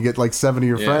 right? And you get like 7 of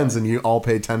your friends and you all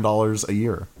pay $10 a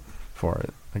year for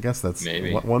it. I guess that's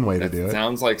maybe one way to do it.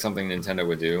 Sounds like something Nintendo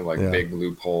would do, like big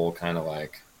loophole, kind of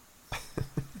like.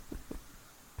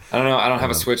 I don't know. I don't have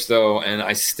a Switch though, and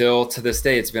I still, to this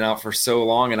day, it's been out for so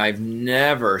long, and I've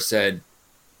never said,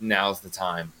 "Now's the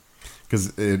time." Because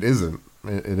it isn't.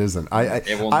 It isn't.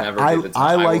 It will never be the time.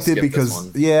 I liked it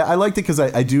because I liked it because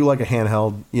I do like a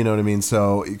handheld. You know what I mean?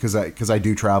 So because I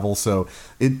do travel, so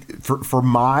it for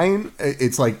mine,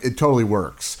 it's like it totally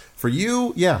works. For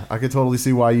you, yeah, I could totally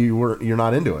see why you're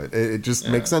not into it. It just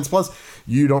makes sense. Plus,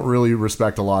 you don't really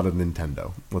respect a lot of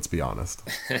Nintendo. Let's be honest.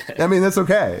 I mean, that's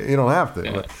okay. You don't have to.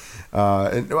 Yeah. But,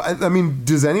 I mean,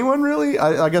 does anyone really?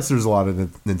 I guess there's a lot of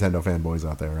Nintendo fanboys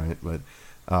out there, right? But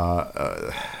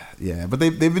yeah, but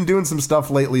they've been doing some stuff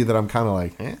lately that I'm kind of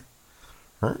like,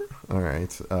 huh? All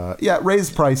right. Yeah, raise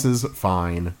prices,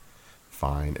 fine.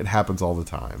 It happens all the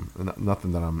time.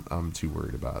 Nothing that I'm too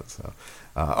worried about. So,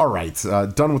 all right,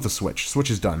 done with the Switch. Switch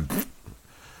is done.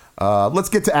 Let's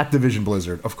get to Activision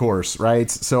Blizzard, of course, right?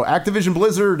 So Activision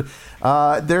Blizzard,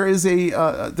 there is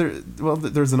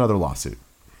there's another lawsuit.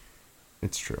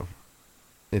 It's true.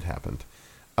 It happened.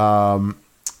 Another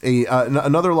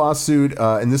lawsuit,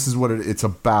 and this is what it's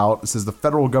about. It says the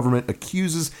federal government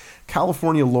accuses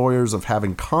California lawyers of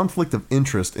having conflict of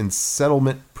interest in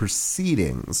settlement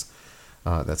proceedings.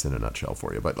 That's in a nutshell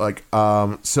for you. But like,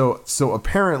 so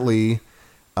apparently,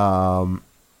 they're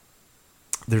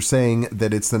saying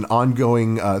that it's an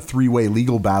ongoing 3-way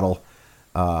legal battle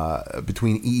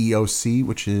between EEOC,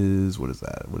 which is, what is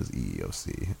that? What is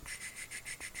EEOC?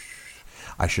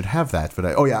 I should have that, but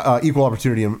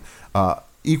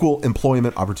Equal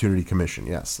Employment Opportunity Commission.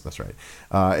 Yes, that's right.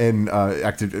 And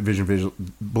Activision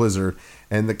Blizzard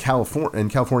and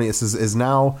California is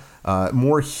now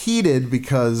more heated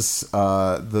because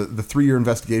the 3-year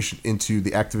investigation into the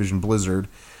Activision Blizzard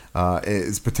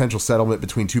is potential settlement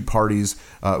between 2 parties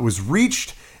was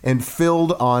reached and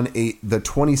filled on the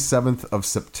 27th of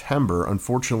September.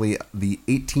 Unfortunately, the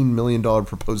 $18 million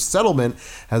proposed settlement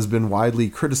has been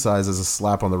widely criticized as a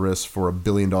slap on the wrist for a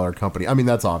billion-dollar company. I mean,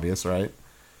 that's obvious, right?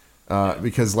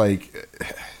 Because, like,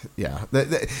 yeah,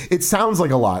 it sounds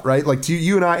like a lot, right? Like, to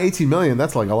you and I, 18 million,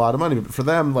 that's like a lot of money. But for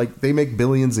them, like, they make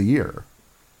billions a year.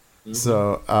 Mm-hmm.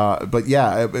 So,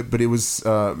 but it was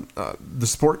the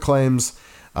sport claims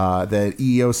that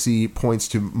EEOC points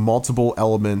to multiple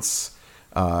elements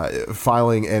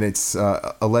filing, and it's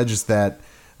alleges that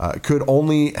could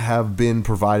only have been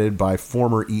provided by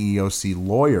former EEOC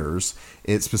lawyers.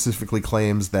 It specifically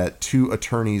claims that 2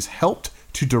 attorneys helped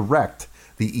to direct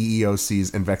the EEOC's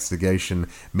investigation,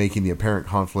 making the apparent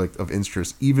conflict of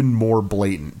interest even more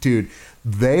blatant. Dude,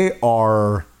 they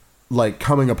are like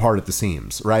coming apart at the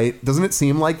seams, right? Doesn't it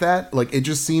seem like that? Like, it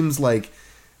just seems like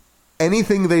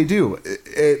anything they do,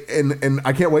 and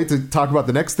I can't wait to talk about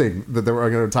the next thing that we're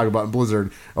going to talk about in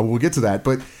Blizzard. We'll get to that,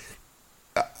 but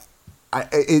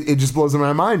it just blows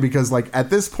my mind because, like, at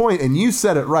this point, and you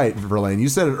said it right, Verlaine, you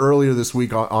said it earlier this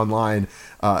week online,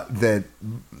 that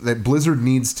Blizzard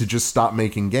needs to just stop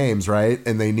making games, right?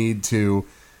 And they need to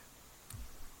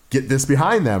get this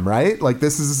behind them, right? Like,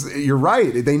 you're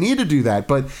right. They need to do that,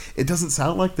 but it doesn't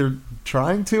sound like they're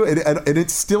trying to, and it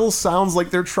still sounds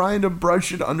like they're trying to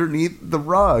brush it underneath the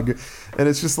rug, and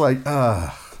it's just like,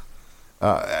 where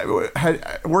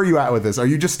are you at with this? Are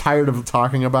you just tired of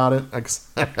talking about it? I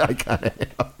kind of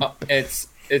am. It's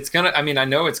gonna. I mean, I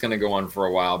know it's gonna go on for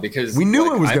a while because we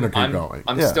knew it was gonna keep going.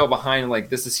 I'm still behind. Like,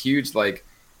 this is huge. Like,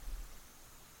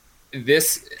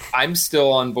 this, I'm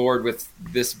still on board with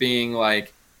this being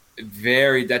like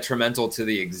very detrimental to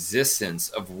the existence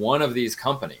of one of these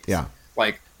companies. Yeah.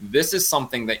 Like, this is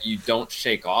something that you don't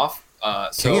shake off.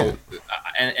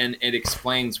 And it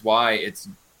explains why it's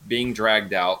being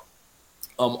dragged out.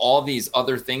 All these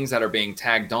other things that are being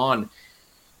tagged on,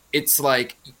 it's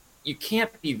like, you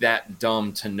can't be that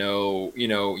dumb to know,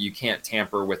 you can't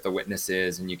tamper with the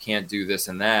witnesses and you can't do this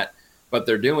and that, but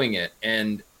they're doing it.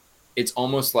 And it's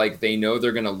almost like they know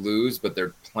they're going to lose, but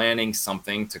they're planning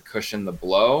something to cushion the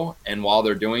blow. And while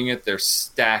they're doing it, they're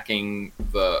stacking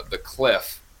the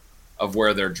cliff of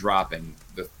where they're dropping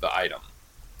the item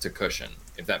to cushion,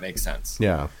 if that makes sense.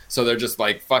 Yeah. So they're just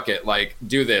like, fuck it, like,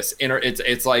 do this.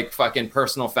 It's like fucking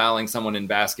personal fouling someone in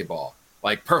basketball.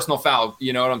 Like personal foul,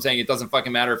 you know what I'm saying? It doesn't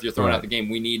fucking matter if you're throwing Right. out the game.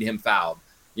 We need him fouled.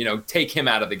 You know, take him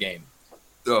out of the game.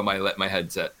 Oh, my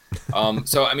headset.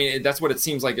 So, I mean, that's what it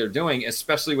seems like they're doing,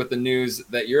 especially with the news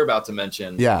that you're about to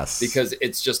mention. Yes. Because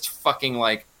it's just fucking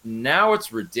like, now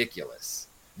it's ridiculous.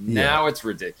 Now it's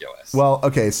ridiculous. Well,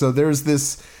 okay, so there's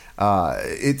this.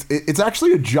 It's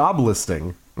actually a job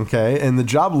listing. Okay, and the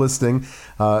job listing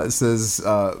says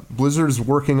Blizzard's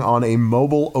working on a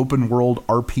mobile open world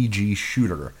RPG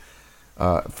shooter.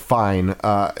 Fine,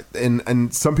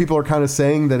 and some people are kind of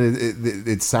saying that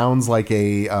it sounds like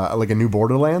a new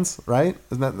Borderlands, right?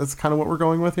 Isn't that's kind of what we're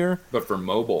going with here? But for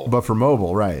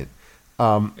mobile. Right?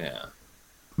 Yeah.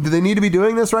 Do they need to be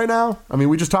doing this right now? I mean,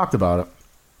 we just talked about it.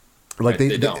 Like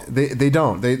they don't. They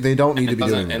don't need to be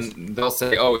doing this. And they'll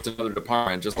say, "Oh, it's another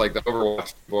department," just like the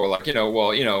Overwatch people are like,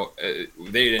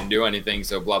 they didn't do anything,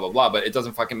 so blah blah blah. But it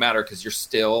doesn't fucking matter because you're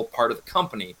still part of the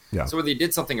company. Yeah. So whether you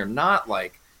did something or not,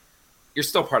 like, you're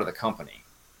still part of the company.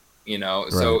 You know.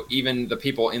 Right. So even the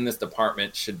people in this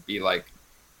department should be like,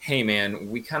 "Hey,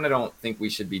 man, we kind of don't think we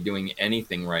should be doing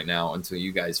anything right now until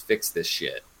you guys fix this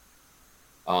shit."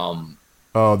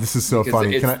 Oh, this is so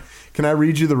funny. Can I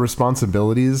read you the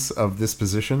responsibilities of this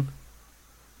position?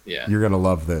 Yeah. You're going to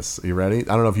love this. Are you ready?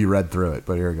 I don't know if you read through it,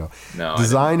 but here we go. No.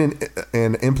 Design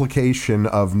and implication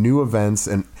of new events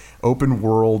and open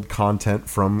world content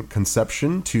from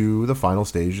conception to the final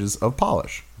stages of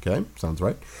polish. Okay, sounds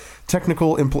right.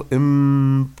 Technical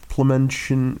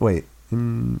implementation.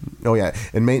 And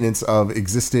maintenance of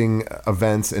existing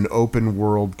events and open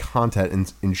world content,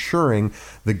 and ensuring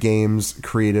the game's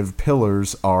creative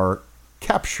pillars are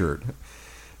captured.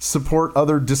 Support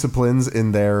other disciplines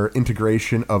in their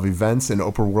integration of events and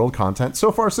open world content.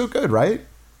 So far, so good, right?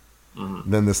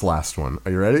 Mm-hmm. Then this last one.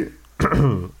 Are you ready?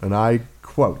 And I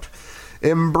quote,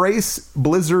 embrace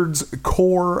Blizzard's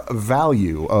core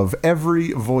value of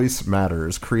every voice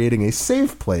matters, creating a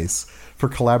safe place for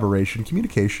collaboration,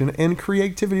 communication, and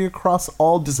creativity across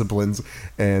all disciplines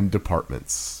and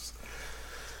departments.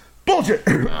 Bullshit!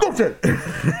 Bullshit!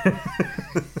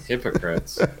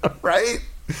 Hypocrites. Right?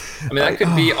 I mean, that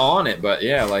could be on it, but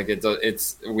yeah, like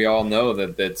it's we all know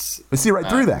that that's. We see right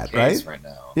through that, right? Right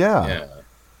now. Yeah.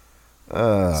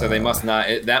 So they must not.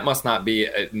 That must not be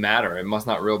a matter. It must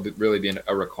not really be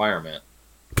a requirement.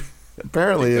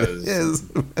 Apparently, it is.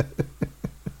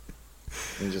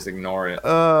 And just ignore it.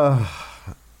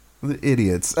 The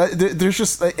idiots. There's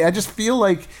just. I just feel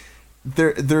like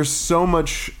there's so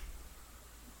much.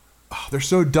 Oh, they're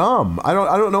so dumb. I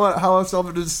don't know how else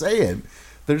to say it.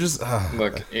 They're just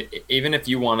look. Even if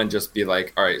you want to just be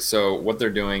like, all right, so what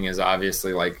they're doing is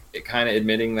obviously like kind of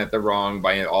admitting that they're wrong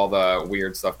by all the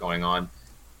weird stuff going on,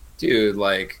 dude.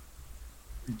 Like,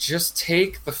 just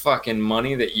take the fucking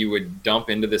money that you would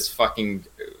dump into this fucking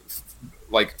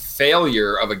like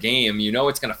failure of a game. You know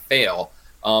it's gonna fail,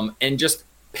 and just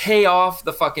pay off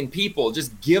the fucking people.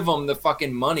 Just give them the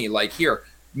fucking money. Like, here,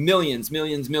 millions.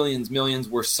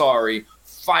 We're sorry.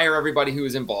 Fire everybody who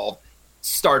is involved.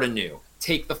 Start anew.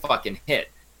 Take the fucking hit.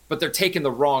 But they're taking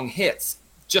the wrong hits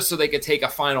just so they could take a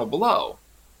final blow.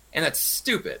 And that's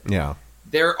stupid. Yeah.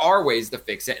 There are ways to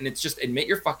fix it, and it's just admit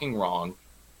you're fucking wrong.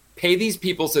 Pay these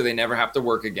people so they never have to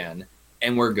work again,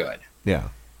 and we're good. Yeah.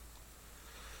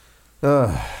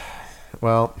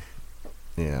 Well,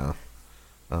 yeah.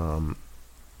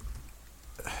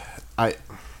 I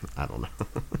don't know.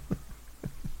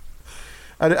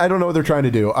 I don't know what they're trying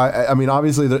to do. I mean,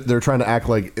 obviously they're trying to act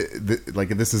like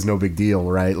this is no big deal,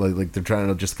 right? Like they're trying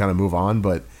to just kind of move on.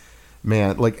 But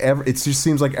man, like it just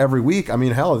seems like every week. I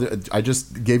mean, hell, I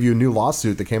just gave you a new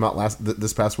lawsuit that came out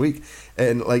this past week,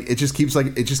 and like it just keeps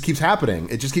happening.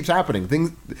 It just keeps happening.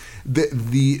 Things,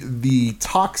 the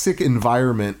toxic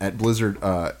environment at Blizzard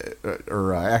or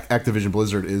Activision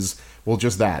Blizzard is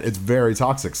just that. It's very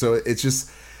toxic. So it's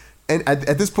just. And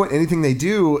at this point, anything they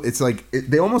do, it's like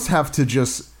they almost have to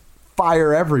just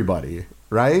fire everybody,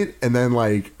 right? And then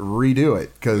like redo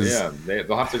it because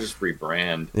they'll have to just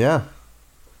rebrand. Yeah.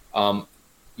 I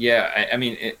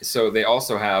mean, so they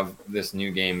also have this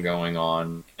new game going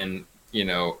on, and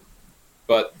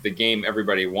but the game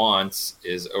everybody wants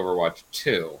is Overwatch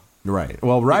 2. Right.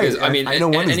 Well, right. Because, I mean, I know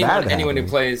anyone who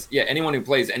plays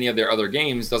any of their other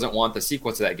games doesn't want the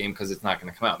sequel to that game because it's not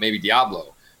going to come out. Maybe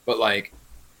Diablo, but like.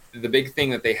 The big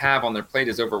thing that they have on their plate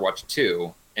is Overwatch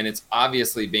 2, and it's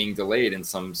obviously being delayed in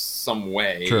some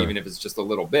way, Sure. Even if it's just a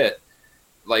little bit.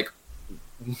 Like,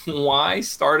 why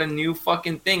start a new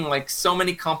fucking thing? Like, so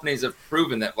many companies have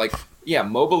proven that, like, yeah,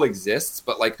 mobile exists,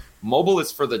 but, like, mobile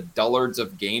is for the dullards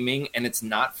of gaming, and it's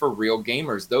not for real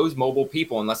gamers. Those mobile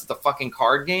people, unless it's a fucking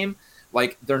card game,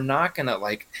 like, they're not gonna,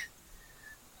 like...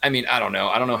 I mean, I don't know.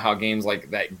 I don't know how games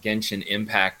like that Genshin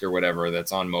Impact or whatever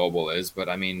that's on mobile is, but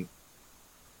I mean,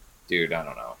 dude, I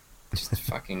don't know. Just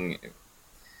fucking,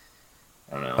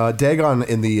 I don't know. Dagon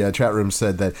in the chat room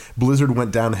said that Blizzard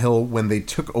went downhill when they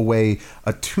took away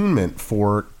attunement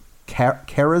for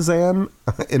Karazhan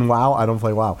in WoW. I don't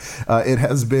play WoW. It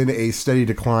has been a steady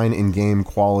decline in game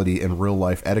quality and real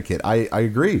life etiquette. I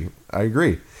agree.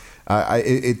 There's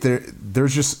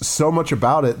just so much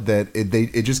about it that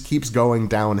it just keeps going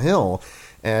downhill,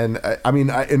 and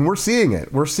and we're seeing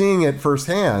it. We're seeing it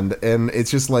firsthand, and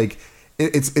it's just like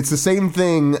it's the same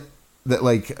thing that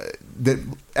that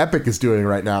Epic is doing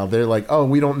right now. They're like, oh,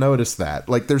 we don't notice that.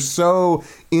 Like, they're so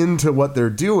into what they're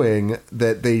doing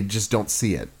that they just don't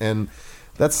see it, and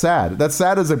that's sad. That's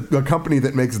sad as a company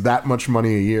that makes that much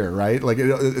money a year, right? Like,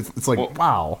 it's like, well,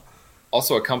 wow.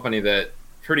 Also, a company that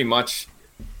pretty much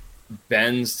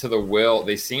bends to the will.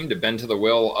 They seem to bend to the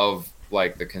will of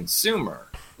like the consumer.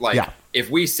 Like, if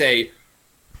we say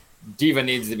Diva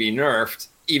needs to be nerfed,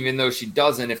 even though she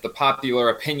doesn't, if the popular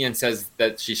opinion says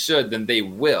that she should, then they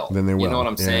will. Then they will. You know what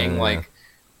I'm saying? Like,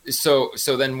 so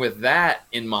then with that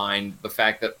in mind, the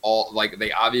fact that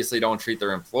they obviously don't treat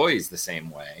their employees the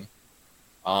same way.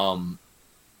 I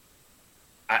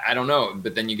don't know,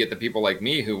 but then you get the people like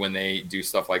me who, when they do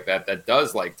stuff like that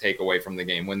does like take away from the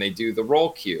game. When they do the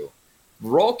roll queue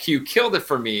killed it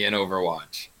for me in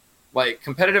Overwatch. Like,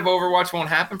 competitive Overwatch won't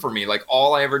happen for me. Like,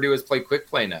 all I ever do is play quick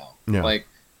play now. Yeah. Like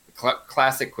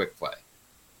classic quick play,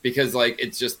 because like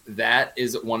it's just, that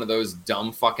is one of those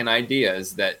dumb fucking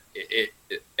ideas that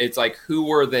it's like, who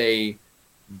were they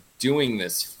doing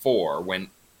this for when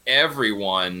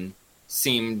everyone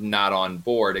seemed not on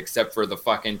board except for the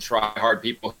fucking try hard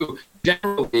people who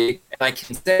generally, and I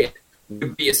can say it,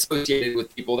 would be associated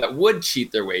with people that would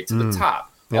cheat their way to the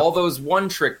top. Yep. All those one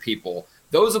trick people,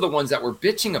 those are the ones that were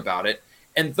bitching about it,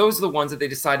 and those are the ones that they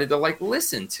decided to like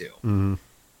listen to. Mm-hmm.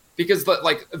 Because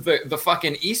the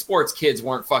fucking esports kids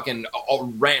weren't fucking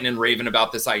all ranting and raving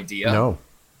about this idea. No,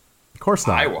 of course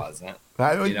not. I wasn't.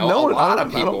 A lot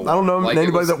of people. I don't know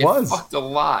anybody that was. It fucked a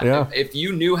lot. Yeah. If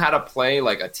you knew how to play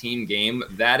like a team game,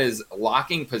 that is,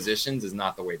 locking positions is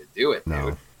not the way to do it,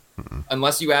 dude. Mm-mm.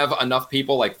 Unless you have enough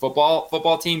people, like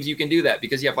football teams, you can do that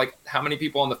because you have like how many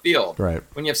people on the field. Right.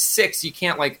 When you have 6, you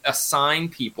can't like assign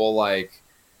people like.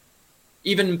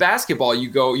 Even in basketball,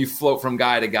 you float from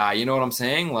guy to guy. You know what I'm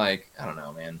saying? Like, I don't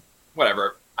know, man.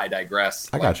 Whatever. I digress.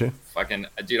 I got you. Fucking,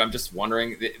 dude, I'm just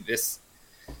wondering this.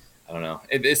 I don't know.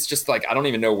 It's just like, I don't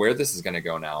even know where this is going to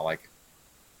go now. Like,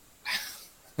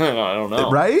 I don't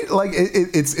know. Right? Like,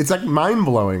 it's like mind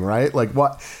blowing, right? Like,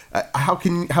 what? How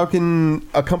can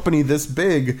a company this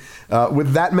big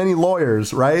with that many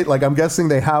lawyers, right? Like, I'm guessing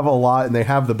they have a lot and they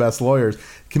have the best lawyers,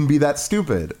 can be that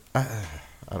stupid? I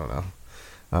don't know.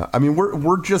 I mean,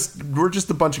 we're just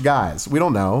a bunch of guys. We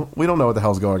don't know what the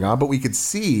hell's going on, but we could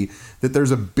see that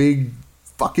there's a big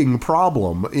fucking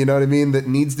problem, you know what I mean, that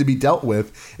needs to be dealt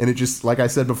with. And it just, like I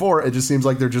said before, it just seems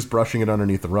like they're just brushing it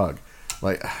underneath the rug.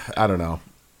 Like, I don't know.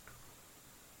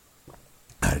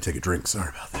 I had to take a drink. Sorry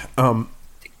about that.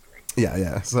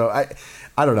 Yeah. So I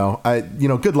don't know.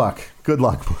 Good luck,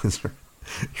 Blizzard.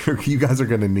 You guys are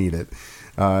going to need it.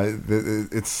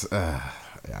 It's.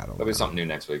 Yeah, There'll be something new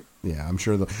next week. Yeah, I'm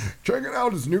sure. Check it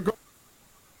out. His new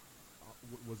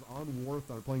was on War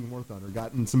Thunder, playing War Thunder.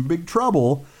 Got in some big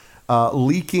trouble,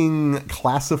 leaking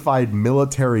classified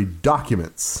military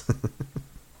documents.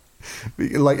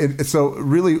 So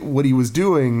really, what he was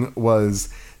doing was,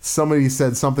 somebody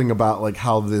said something about like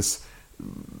how this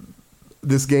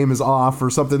game is off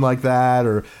or something like that,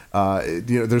 or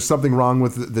there's something wrong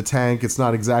with the tank. It's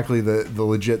not exactly the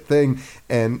legit thing,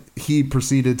 and he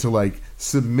proceeded to like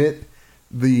submit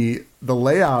the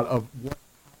layout of what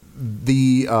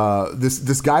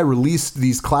this guy released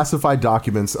these classified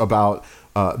documents about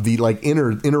the like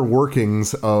inner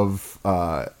workings of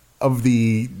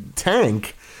the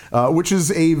tank. Which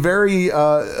is a very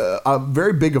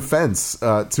big offense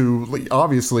to,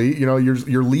 obviously,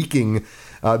 you're leaking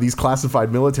these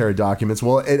classified military documents.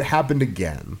 Well, it happened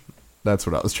again. That's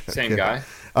what I was trying to get.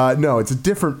 Guy? No, it's a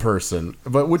different person,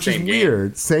 but which is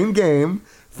weird. Same game,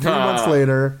 3 months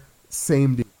later,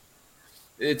 same deal.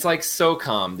 It's like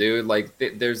SOCOM, dude. Like,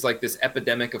 there's like this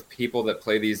epidemic of people that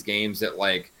play these games that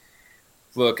like,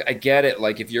 look, I get it.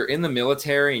 Like, if you're in the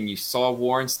military and you saw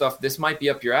war and stuff, this might be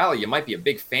up your alley. You might be a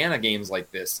big fan of games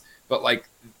like this. But, like,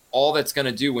 all that's going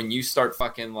to do when you start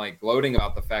fucking, like, gloating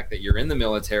about the fact that you're in the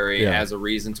military as a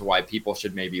reason to why people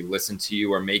should maybe listen to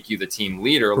you or make you the team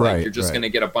leader, like, you're just going to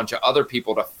get a bunch of other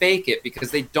people to fake it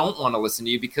because they don't want to listen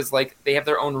to you because, like, they have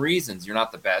their own reasons. You're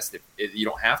not the best. You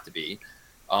don't have to be.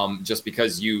 just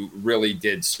because you really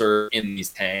did serve in these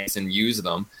tanks and use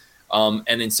them.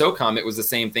 And in SOCOM, it was the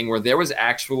same thing where there was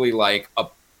actually like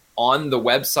on the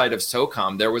website of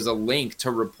SOCOM, there was a link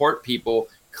to report people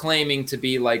claiming to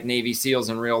be like Navy SEALs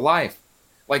in real life.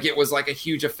 Like it was like a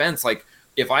huge offense. Like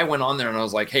if I went on there and I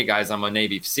was like, hey guys, I'm a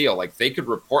Navy SEAL, like they could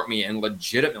report me and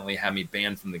legitimately have me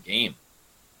banned from the game.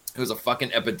 It was a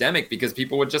fucking epidemic because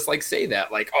people would just like say that,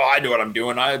 like, oh, I know what I'm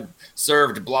doing. I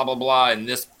served blah, blah, blah in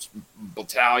this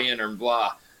battalion or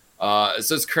blah.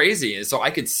 So it's crazy. And so I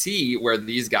could see where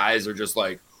these guys are just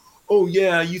like, oh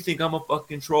yeah, you think I'm a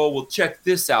fucking troll? Well, check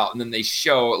this out. And then they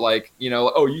show like,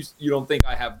 oh, you don't think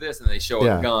I have this? And they show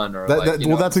a gun or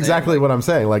that's exactly what I'm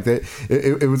saying. Like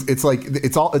it's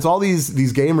all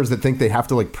these gamers that think they have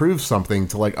to like prove something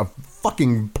to like a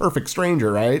fucking perfect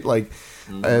stranger, right? Like,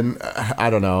 and I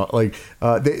don't know, like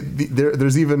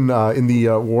there's even in the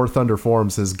War Thunder forum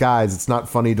says, guys, it's not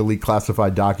funny to leak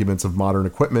classified documents of modern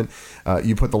equipment.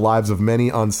 You put the lives of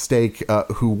many on stake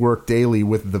who work daily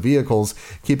with the vehicles.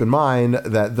 Keep in mind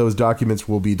that those documents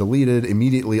will be deleted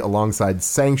immediately alongside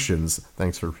sanctions.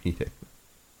 Thanks for reading.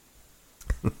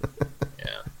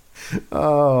 Yeah.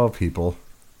 Oh, people.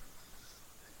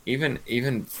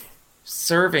 Even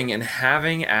serving and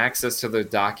having access to the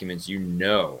documents,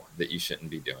 that you shouldn't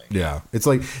be doing. Yeah, it's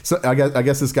like, so I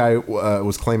guess this guy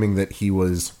was claiming that he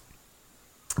was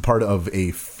part of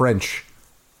a French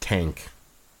tank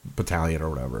battalion or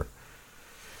whatever.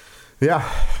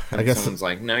 Yeah, and I guess someone's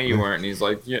like, no, you weren't, and he's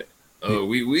like, yeah, oh,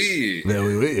 oui. Yeah,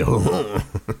 oui.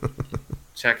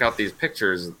 Check out these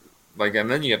pictures, like,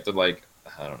 and then you have to like,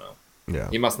 I don't know. Yeah,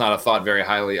 he must not have thought very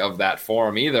highly of that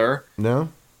forum either. No.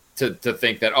 To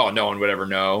think that, oh, no one would ever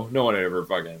know. No one would ever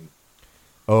fucking...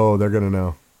 Oh, they're going to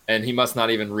know. And he must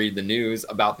not even read the news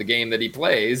about the game that he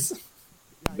plays.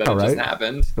 Just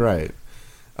happened. Right.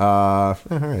 All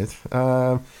right.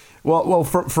 Well,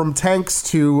 from tanks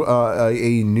to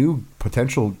a new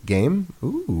potential game.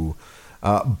 Ooh.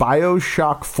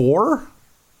 BioShock 4?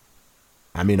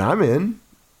 I mean, I'm in.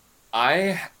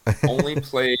 I only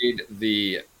played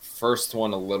the first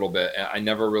one a little bit. I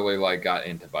never really got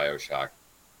into BioShock.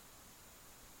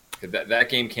 That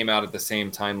game came out at the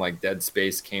same time like Dead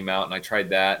Space came out, and I tried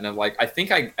that, and I think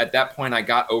at that point I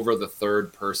got over the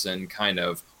third person kind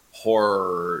of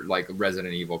horror like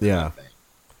Resident Evil kind of thing.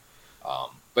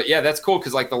 But yeah, that's cool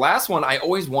because like the last one I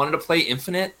always wanted to play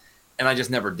Infinite, and I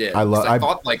just never did. I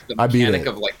thought like the mechanic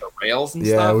of like the rails and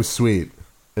stuff. Yeah, it was sweet.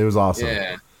 It was awesome.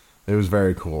 Yeah. It was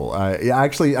very cool.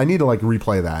 Actually, I need to like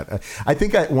replay that. I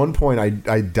think at one point I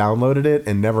downloaded it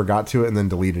and never got to it, and then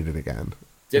deleted it again.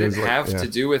 Did it have to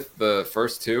do with the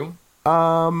first two?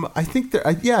 I think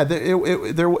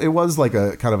there was like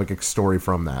a kind of like a story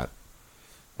from that.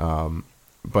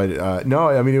 But no,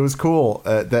 I mean it was cool.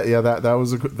 That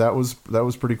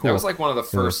was pretty cool. That was like one of the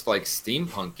first like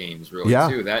steampunk games, really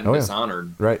too. That and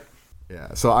Dishonored, right?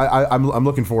 Yeah. So I'm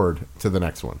looking forward to the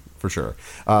next one for sure.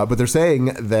 But they're saying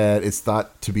that it's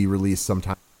thought to be released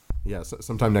sometime. Yeah,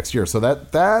 sometime next year. So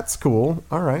that's cool.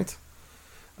 All right.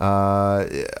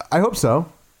 I hope so.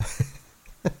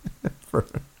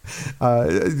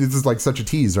 This is like such a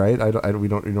tease, right? We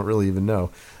don't really even know.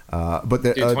 But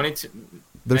the, 22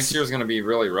 next year is going to be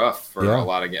really rough for a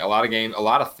lot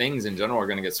of things in general are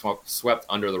going to get swept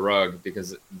under the rug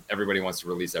because everybody wants to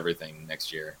release everything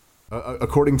next year.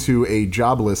 According to a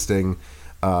job listing,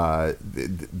 the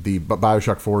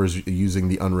BioShock 4 is using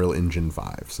the Unreal Engine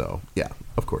 5. So yeah,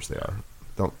 of course they are.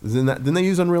 Didn't they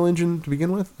use Unreal Engine to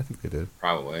begin with? I think they did.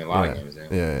 Probably a lot of games do.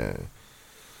 Yeah.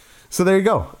 So there you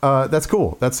go. That's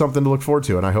cool. That's something to look forward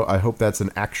to, and I hope that's an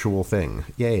actual thing.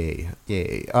 Yay.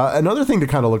 Another thing to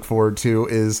kind of look forward to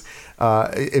is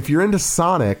if you're into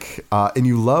Sonic and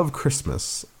you love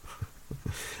Christmas.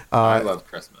 I love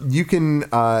Christmas. You can.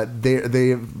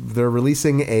 They're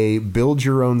releasing a build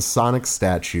your own Sonic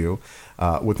statue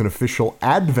with an official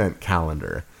Advent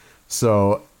calendar.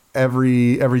 So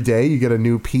every day you get a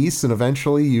new piece, and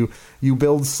eventually you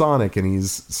build Sonic, and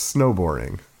he's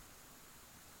snowboarding.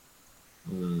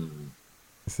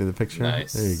 See the picture?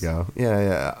 Nice. There you go.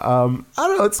 Yeah. I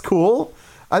don't know. It's cool.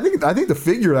 I think the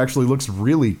figure actually looks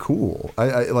really cool.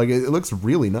 I like it. It looks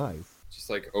really nice. Just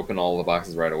like open all the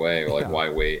boxes right away. Like why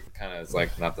wait? Kind of is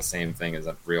like not the same thing as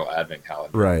a real Advent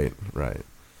calendar. Right.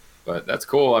 But that's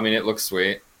cool. I mean, it looks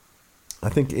sweet. I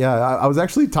think I was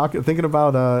actually thinking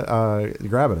about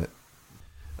grabbing it.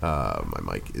 My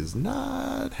mic is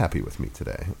not happy with me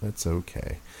today. That's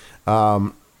okay.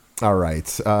 All right.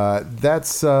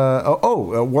 That's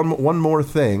one more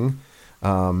thing.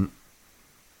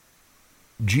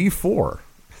 G4.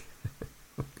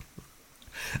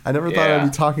 I never thought I'd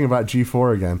be talking about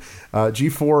G4 again.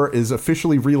 G4 is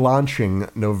officially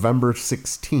relaunching November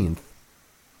 16th,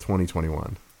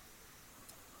 2021.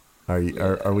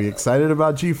 Are we excited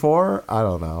about G4? I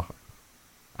don't know.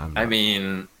 I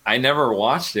mean, I never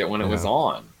watched it when it was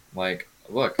on. Like,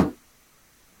 look,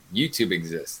 YouTube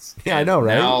exists. Yeah, I know,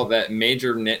 right? Now that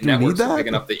major networks are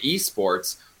picking up the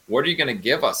esports, what are you going to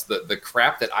give us? The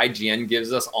crap that IGN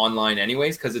gives us online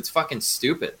anyways? Because it's fucking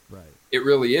stupid. Right. It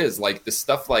really is. Like, the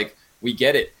stuff, like, we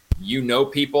get it. You know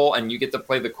people, and you get to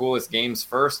play the coolest games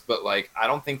first, but, like, I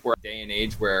don't think we're in a day and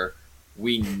age where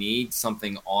we need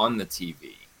something on the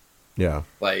TV. Yeah.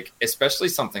 Like, especially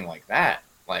something like that.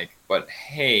 Like, but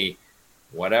hey,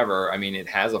 whatever. I mean, it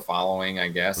has a following, I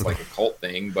guess, like a cult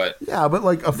thing, but yeah, but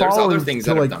like a there's following other things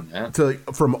that have done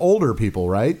that from older people,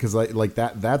 right? Because like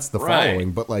that's the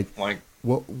following. But like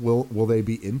will they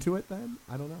be into it then?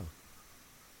 I don't know.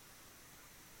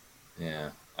 Yeah,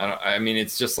 I mean,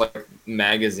 it's just like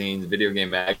magazines, video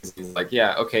game magazines. Like,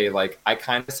 yeah, okay. Like, I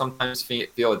kind of sometimes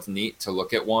feel it's neat to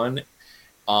look at one,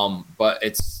 but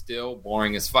it's still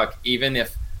boring as fuck. Even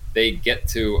if they get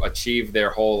to achieve their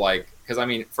whole, like, because I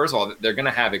mean, first of all, they're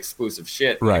gonna have exclusive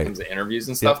shit when it comes to interviews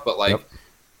and stuff, but like,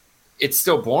 it's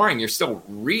still boring. You're still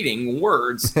reading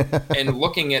words and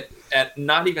looking at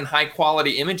not even high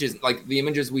quality images. Like, the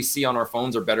images we see on our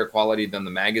phones are better quality than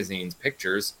the magazine's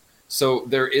pictures. So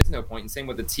there is no point. And same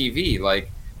with the TV.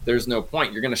 Like, there's no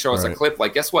point. You're gonna show us a clip.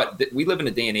 Like, guess what? We live in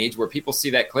a day and age where people see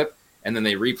that clip and then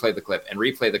they replay the clip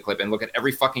and look at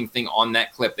every fucking thing on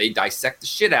that clip. They dissect the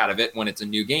shit out of it when it's a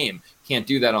new game. Can't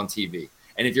do that on TV.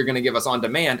 And if you're going to give us on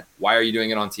demand, why are you doing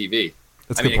it on TV?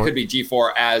 I mean, it could be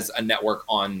G4 as a network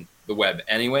on the web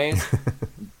anyways,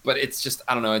 but it's just,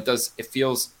 I don't know. It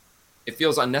feels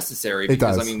unnecessary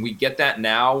because I mean, we get that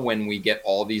now when we get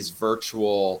all these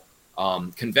virtual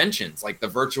conventions, like the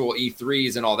virtual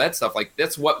E3s and all that stuff. Like,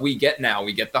 that's what we get now.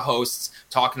 We get the hosts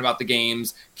talking about the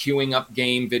games, queuing up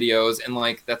game videos, and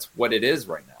like, that's what it is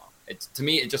right now. To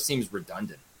me, it just seems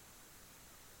redundant.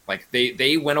 Like,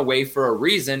 they went away for a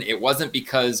reason. It wasn't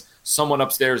because someone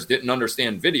upstairs didn't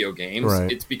understand video games.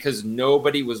 Right. It's because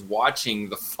nobody was watching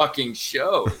the fucking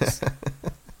shows.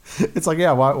 It's like,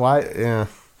 yeah, why? Yeah.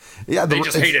 Yeah, they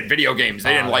just hated video games.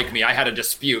 They didn't like me. I had a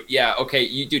dispute. Yeah, okay,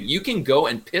 you can go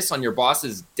and piss on your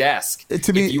boss's desk if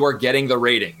you are getting the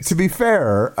ratings. To be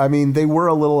fair, I mean, they were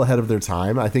a little ahead of their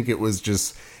time. I think it was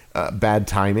just bad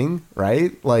timing,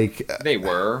 right? Like, they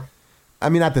were. I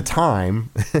mean, at the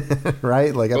time,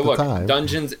 right? Like, at the time.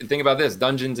 Dungeons. Think about this: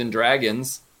 Dungeons and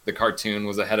Dragons, the cartoon,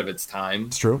 was ahead of its time.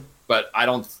 It's true. But I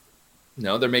don't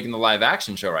know. They're making the live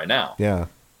action show right now. Yeah.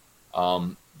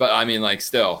 But I mean, like,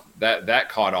 still, that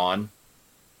caught on.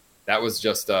 That was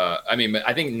just, I mean,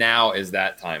 I think now is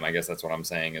that time. I guess that's what I'm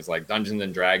saying, is like Dungeons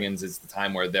and Dragons is the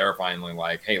time where they're finally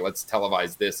like, hey, let's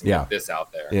televise this and get this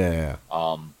out there. Yeah.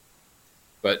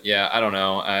 But yeah, I don't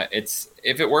know.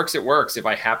 If it works, it works. If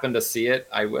I happen to see it,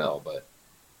 I will. But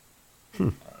I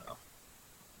don't know.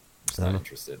 Just not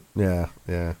interested. Yeah.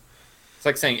 It's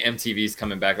like saying MTV's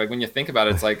coming back. Like, when you think about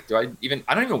it, it's like, I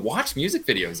don't even watch music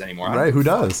videos anymore. Right? Who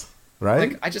does?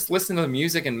 Right? Like, I just listen to the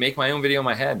music and make my own video in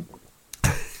my head.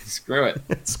 Screw it.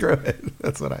 Screw it.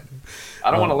 That's what I do.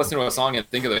 I don't want to listen to a song and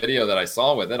think of the video that I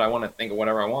saw with it. I want to think of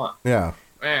whatever I want. Yeah.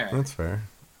 That's fair.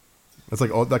 That's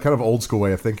like that kind of old school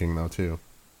way of thinking, though, too.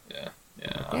 Yeah.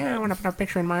 I want to put a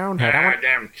picture in my own head.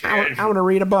 I want to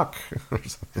read a book.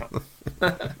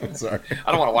 Sorry.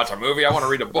 I don't want to watch a movie. I want to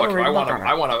read a book. I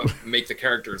want to make the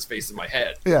character's face in my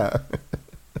head. Yeah.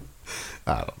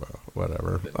 I don't know.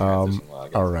 Whatever. All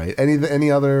right.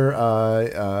 Any other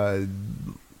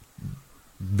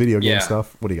video game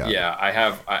stuff? What do you got? Yeah, I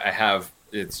have.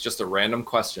 It's just a random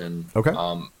question. Okay.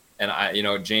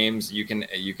 And James, you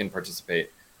can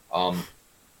participate.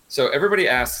 So everybody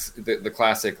asks the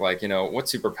classic, like, what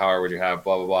superpower would you have?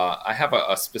 Blah blah blah. I have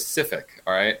a specific.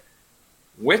 All right.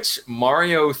 Which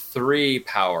Mario 3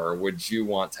 power would you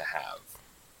want to have?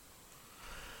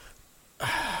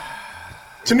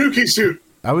 Tanuki suit.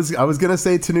 I was gonna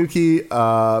say Tanuki,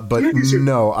 but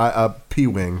no,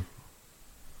 P-Wing.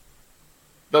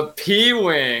 The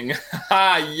P-Wing.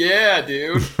 Yeah,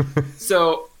 dude.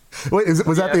 So wait, is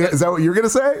that what you're gonna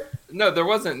say? No, there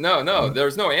wasn't. No,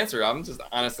 there's no answer. I'm just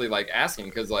honestly like asking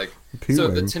because like P-Wing. So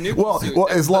the Tanuki suit. Well,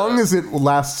 as long as it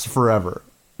lasts forever,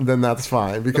 then that's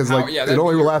fine because it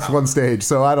only lasts one stage.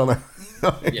 So I don't know.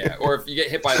 Yeah, or if you get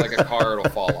hit by like a car,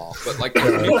 it'll fall off. But like the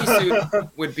Tanuki suit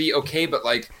would be okay. But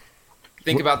like,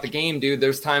 think about the game, dude.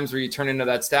 There's times where you turn into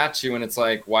that statue, and it's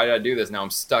like, why did I do this? Now I'm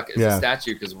stuck as a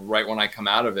statue because right when I come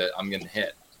out of it, I'm getting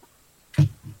hit.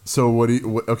 So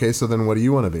so then what do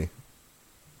you want to be?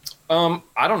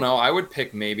 I don't know. I would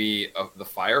pick maybe the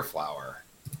fire flower.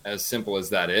 As simple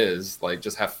as that is, like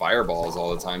just have fireballs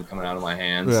all the time coming out of my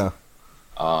hands. Yeah.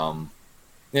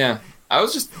 Yeah. I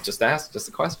was just asked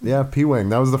a question. Yeah, P-Wing.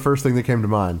 That was the first thing that came to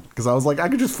mind because I was like, I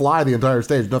could just fly the entire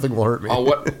stage. Nothing will hurt me. Oh,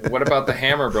 what about the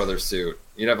Hammer Brothers suit?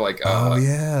 You'd have like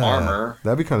armor.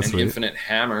 That'd be kind of sweet. Infinite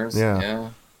hammers. Yeah.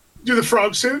 Do the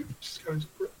frog suit.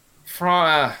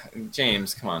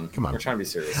 James, come on. We're trying to be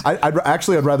serious.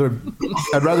 I'd rather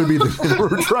be.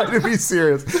 We're trying to be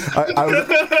serious.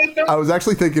 I was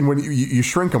actually thinking when you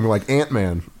shrink them like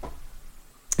Ant-Man,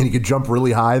 and you could jump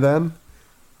really high. Then.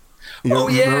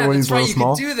 That's right. You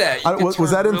could do that.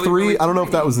 Was that in really, 3? Really I don't know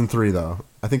if that was in 3 though.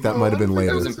 I think that might have been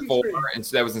later. That was in 4, and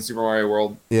so that was in Super Mario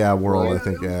World. Yeah, World. I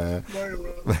think. Yeah.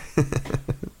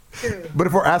 But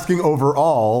if we're asking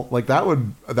overall, like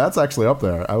that's actually up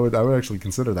there. I would actually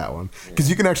consider that one because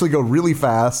you can actually go really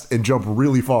fast and jump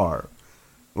really far.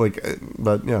 Like,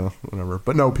 but whatever.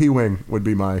 But no, P-Wing would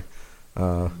be my,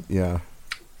 yeah.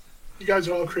 You guys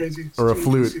are all crazy. Or a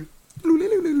flute.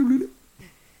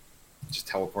 Just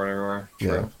teleport everywhere.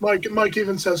 True. Yeah. Mike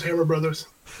even says Hammer Brothers.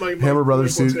 Hammer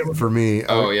Brothers suit for me.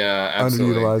 Oh yeah,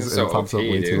 absolutely. Underutilized so and pops OP, up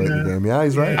way dude. too late in the game. Yeah,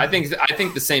 he's right. I think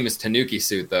the same as Tanuki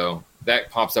suit though.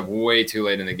 That pops up way too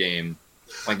late in the game.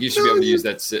 Like you should be able to use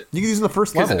that. You can use it in the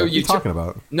first level. What are you talking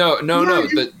about? No. In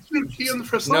the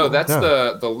first level. No, that's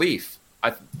the leaf.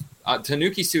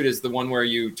 Tanuki suit is the one where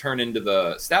you turn into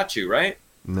the statue, right?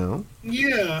 No.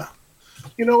 Yeah.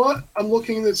 You know what? I'm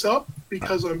looking this up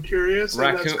because I'm curious.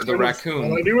 The raccoon.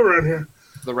 All I do around here.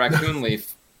 The raccoon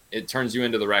leaf. It turns you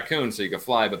into the raccoon so you can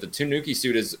fly, but the Tanuki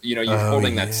suit is, you're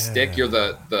holding that stick. You're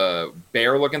the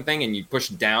bear-looking thing, and you push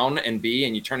down and B,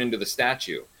 and you turn into the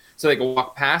statue. So they can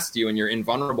walk past you, and you're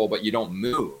invulnerable, but you don't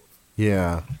move.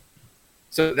 Yeah.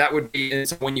 So that would be, and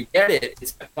so when you get it,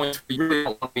 it's that point where you really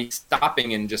don't want to be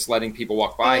stopping and just letting people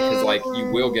walk by, because, like, you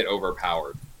will get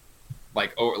overpowered.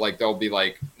 Like there'll be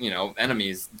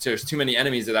enemies. There's too many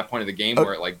enemies at that point of the game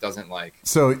where it doesn't like.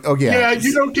 So yeah,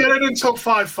 you don't get it until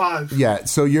 5-5. Yeah,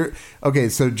 so you're okay.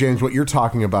 So James, what you're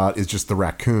talking about is just the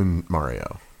raccoon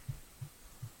Mario.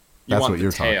 That's what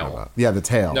you're talking about. Yeah, the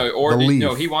tail. No, or the leaf.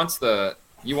 No, he wants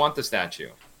you want the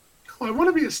statue. Oh, I want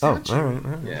to be a statue. Oh, all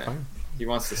right, yeah. Fine. He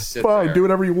wants to sit Fine, there. do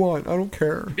whatever you want. I don't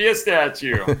care. Be a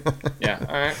statue. Yeah,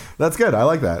 all right. That's good. I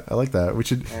like that. We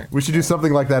should do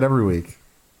something like that every week.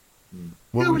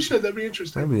 We should. That'd be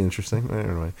interesting. That'd be interesting.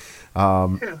 Anyway,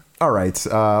 all right.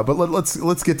 But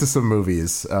let's get to some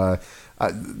movies.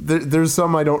 There's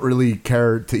some I don't really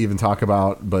care to even talk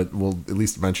about, but we'll at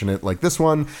least mention it. Like this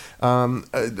one,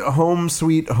 Home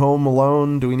Sweet Home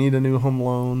Alone. Do we need a new Home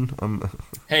Alone?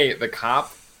 Hey, the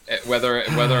cop. Whether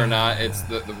or not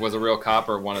was a real cop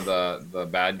or one of the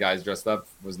bad guys dressed up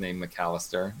was named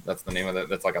McAllister. That's the name of it.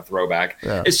 That's like a throwback.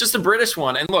 Yeah. It's just a British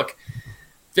one. And look.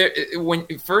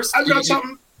 I've got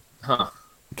something. Huh?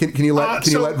 Can you let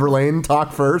Verlaine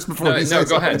talk first before you say no,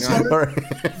 go ahead. All right.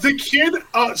 The kid,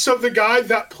 so the guy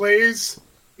that plays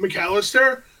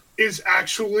McAllister is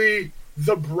actually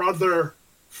the brother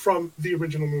from the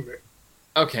original movie.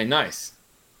 Okay, nice.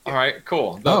 All right,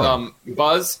 cool.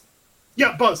 Buzz.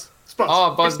 Yeah, Buzz. It's Buzz.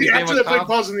 Oh, Buzz it's the became actor a that played cop?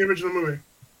 Buzz in the original movie.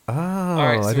 Oh,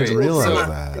 right, I didn't realize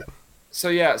that.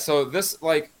 So this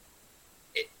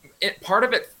part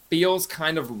of it feels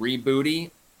kind of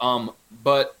rebooty,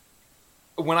 but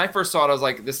when I first saw it, I was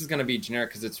like, this is going to be generic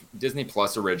because it's Disney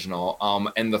Plus original,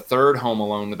 and the third Home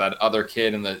Alone with that other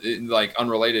kid and the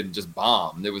unrelated just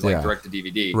bombed. It was direct to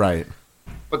DVD. Right.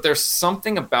 But there's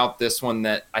something about this one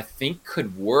that I think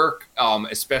could work,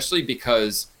 especially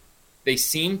because they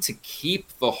seem to keep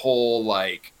the whole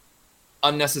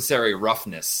unnecessary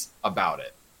roughness about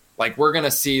it. Like we're gonna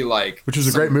see which is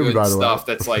a great movie, by the way. Stuff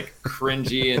that's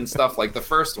cringy and stuff like the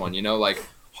first one,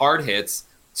 hard hits,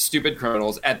 stupid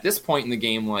criminals. At this point in the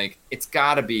game, it's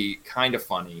got to be kind of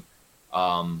funny.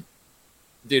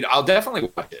 Dude, I'll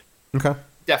definitely watch it. Okay.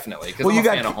 Definitely, because I'm a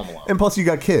fan of Home Alone. And plus, you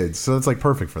got kids, so it's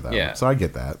perfect for them. Yeah. So I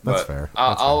get that. That's fair.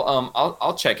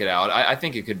 I'll check it out. I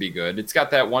think it could be good. It's got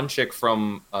that one chick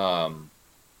from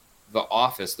The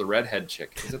Office, the redhead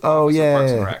chick. Is it The Office or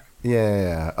Parks and Rec?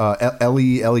 Yeah.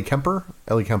 Ellie Kemper.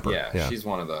 Ellie Kemper. Yeah, she's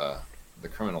one of the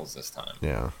criminals this time.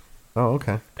 Yeah. Oh,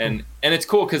 okay. And it's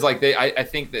cool because I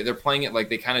think that they're playing it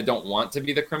they kind of don't want to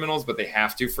be the criminals, but they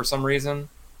have to for some reason.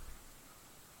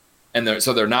 And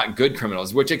they're not good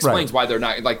criminals, which explains why they're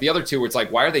not the other two. Where it's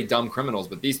why are they dumb criminals?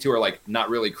 But these two are not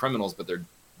really criminals, but they're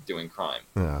doing crime.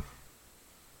 Yeah.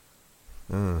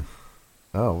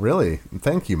 Oh, really?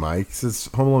 Thank you, Mike. It says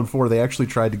Home Alone 4. They actually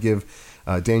tried to give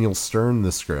Daniel Stern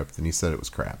the script, and he said it was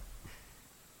crap.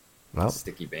 Well,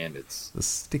 Sticky Bandits. The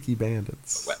Sticky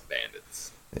Bandits. The Wet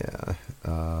Bandits. Yeah.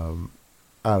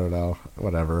 I don't know.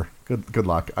 Whatever. Good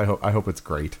luck. I hope it's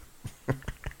great.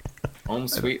 Home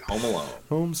Sweet Home Alone.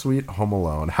 Home Sweet Home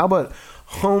Alone. How about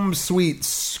Home Sweet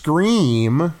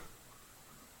Scream?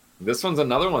 This one's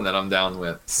another one that I'm down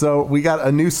with. So we got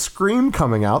a new Scream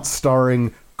coming out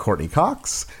starring Courtney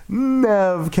Cox,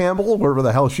 Nev Campbell, wherever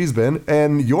the hell she's been,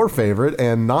 and your favorite,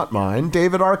 and not mine,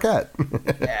 David Arquette.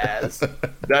 Yes.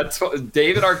 That's what,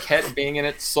 David Arquette being in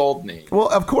it sold me. Well,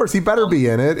 of course, he better be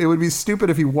in it. It would be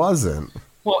stupid if he wasn't.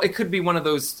 Well, it could be one of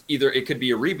those, either it could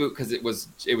be a reboot because it was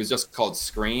just called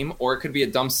Scream, or it could be a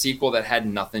dumb sequel that had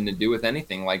nothing to do with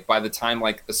anything. Like by the time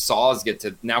like the Saws get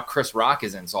to, now Chris Rock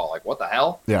is in Saw. Like what the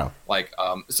hell? Yeah. Like,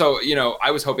 so, I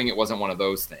was hoping it wasn't one of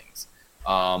those things.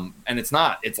 And it's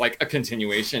not. It's like a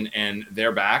continuation, and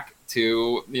they're back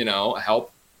to,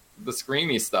 help the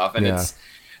Screamy stuff. And Yeah.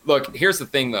 Look, here's the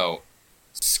thing though.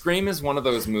 Scream is one of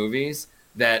those movies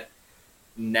that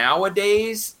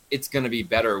nowadays it's going to be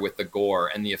better with the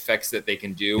gore and the effects that they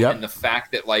can do. Yep. And the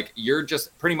fact that like, you're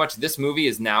just pretty much, this movie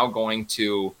is now going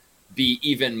to be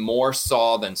even more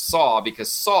Saw than Saw,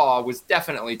 because Saw was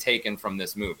definitely taken from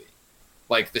this movie.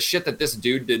 Like the shit that this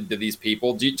dude did to these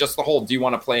people, do you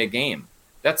want to play a game?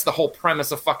 That's the whole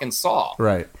premise of fucking Saw.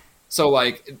 Right. So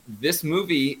like this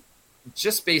movie,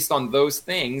 just based on those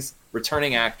things,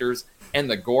 returning actors and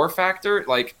the gore factor,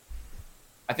 like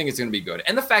I think it's going to be good.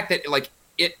 And the fact that like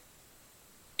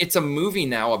it's a movie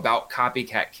now about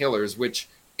copycat killers, which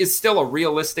is still a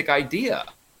realistic idea.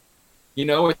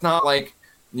 It's not like,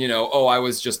 I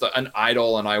was just an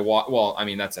idol and well, I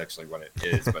mean, that's actually what it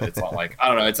is, but it's not like, I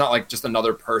don't know. It's not like just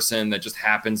another person that just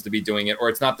happens to be doing it, or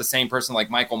it's not the same person like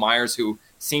Michael Myers who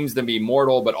seems to be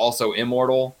mortal, but also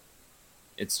immortal.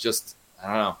 It's just, I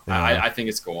don't know. Yeah. I think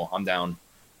it's cool. I'm down.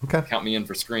 Okay. Count me in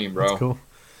for Scream, bro. That's cool.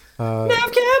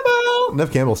 Nev Campbell.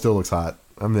 Nev Campbell still looks hot.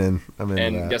 I'm in. And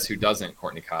that. guess who doesn't?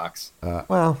 Courtney Cox.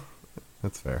 Well,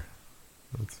 that's fair.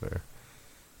 That's fair.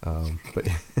 But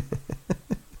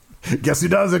guess who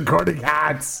doesn't? Courtney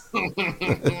Cox.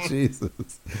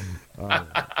 Jesus.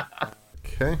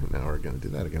 Okay, now we're gonna do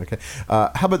that again. Okay.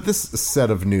 How about this set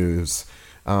of news?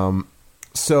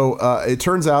 So it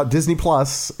turns out Disney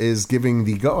Plus is giving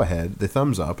the go-ahead, the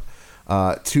thumbs up,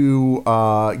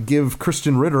 to give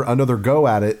Kristen Ritter another go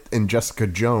at it in Jessica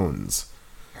Jones.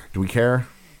 Do we care?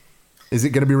 Is it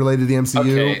going to be related to the MCU?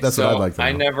 Okay, That's so what I'd like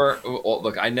to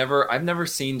know. I've never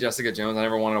seen Jessica Jones. I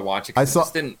never wanted to watch it. I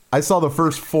saw the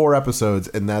first 4 episodes,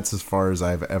 and that's as far as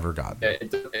I've ever gotten. I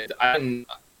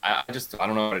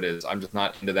don't know what it is. I'm just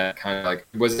not into that kind of like.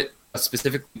 Was it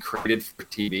specifically created for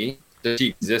TV? Does she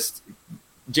exist?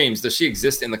 James, does she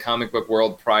exist in the comic book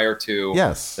world prior to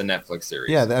the Netflix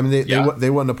series? Yeah, I mean, they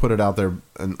wouldn't have put it out there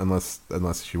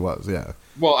unless she was. Yeah.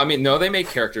 Well, I mean, no, they make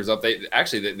characters up. They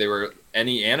were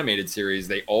any animated series.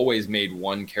 They always made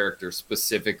one character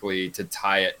specifically to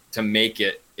tie it, to make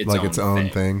it its own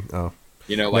thing. Oh,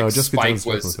 like Spike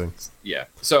was. Yeah.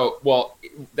 So, well,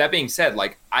 that being said,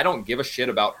 like I don't give a shit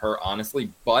about her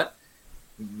honestly, but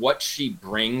what she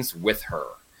brings with her.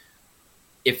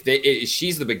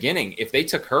 She's the beginning. If they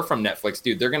took her from Netflix,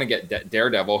 dude, they're gonna get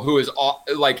Daredevil, who is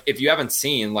like, if you haven't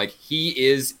seen, like he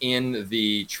is in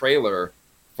the trailer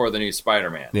for the new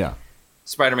Spider-Man. Yeah,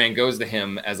 Spider-Man goes to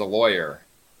him as a lawyer,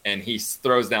 and he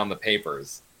throws down the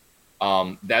papers.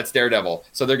 That's Daredevil.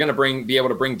 So they're gonna be able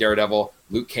to bring Daredevil,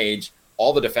 Luke Cage,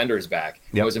 all the Defenders back.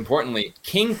 Yep. Most importantly,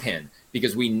 Kingpin,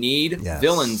 because we need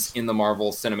villains in the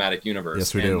Marvel Cinematic Universe.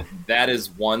 Yes, we do. That is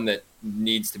one that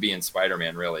needs to be in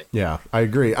Spider-Man, really. Yeah, I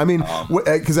agree. I mean,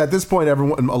 because at this point, a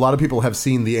lot of people have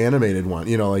seen the animated one.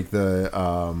 Like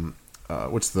the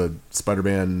what's the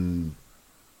Spider-Man?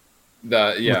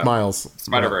 With Miles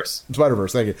Spider-Verse.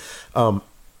 Spider-Verse. Thank you.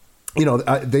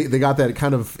 They got that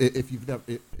kind of, if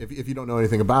you don't know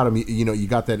anything about him, you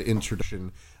got that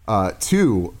introduction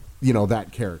to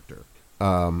that character.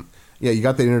 You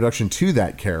got the introduction to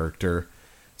that character.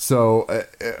 So,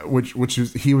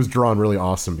 he was drawn really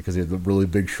awesome because he had the really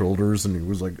big shoulders and he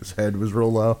was like, his head was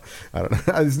real low. I don't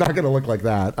know. He's not going to look like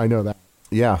that. I know that.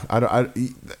 Yeah. I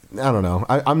don't know.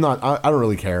 I don't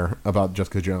really care about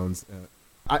Jessica Jones.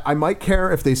 I might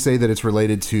care if they say that it's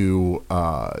related to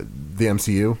the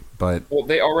MCU, but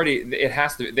it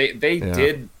has to.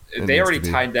 They already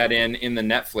tied that in the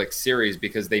Netflix series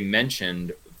because they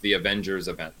mentioned the Avengers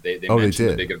event. They mentioned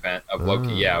the big event of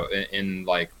Loki. Yeah, in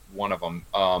like one of them.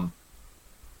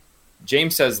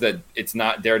 James says that it's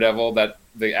not Daredevil, that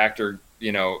the actor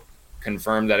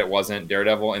confirmed that it wasn't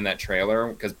Daredevil in that trailer,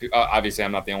 because obviously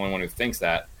I'm not the only one who thinks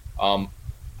that.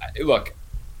 Look,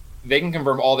 they can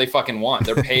confirm all they fucking want.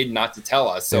 They're paid not to tell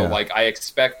us. So Yeah. like, I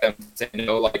expect them to say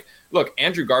no. Like, look,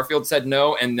 Andrew Garfield said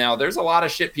no, and now there's a lot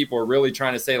of shit people are really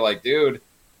trying to say. Like, dude,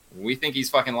 we think he's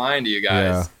fucking lying to you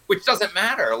guys, Yeah. which doesn't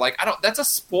matter. Like, I don't. That's a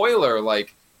spoiler.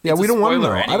 Like, Yeah, it's we a don't want to know.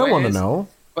 spoiler I don't want to anyways. know.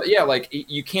 But yeah, like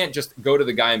you can't just go to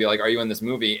the guy and be like, "Are you in this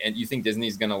movie?" And you think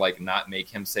Disney's gonna like not make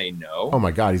him say no? Oh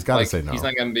my God, he's got to Like, say no. He's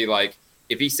not gonna be like,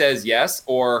 if he says yes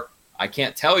or I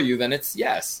can't tell you, then it's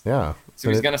yes. Yeah. So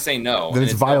he's gonna say no. Then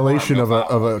and it's no harm, violation no of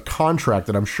foul. a contract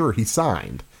that I'm sure he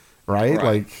signed, right? Right.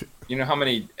 Like, You know how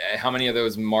many of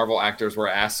those Marvel actors were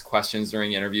asked questions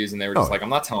during interviews and they were just Oh. like, "I'm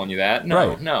not telling you that." No,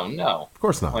 Right. no. of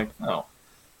course not. Like, no.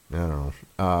 I don't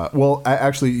know. Well,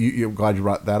 actually, I'm glad you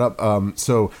brought that up.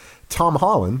 So Tom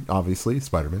Holland, obviously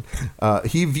Spider-Man,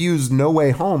 he views No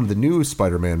Way Home, the new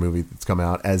Spider-Man movie that's come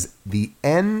out, as the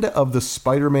end of the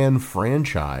Spider-Man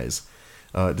franchise.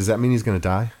 Does that mean he's going to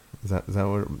die? Is that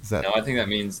what? Is that? No, I think that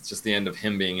means just the end of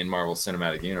him being in Marvel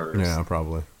Cinematic Universe. Yeah,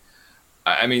 probably.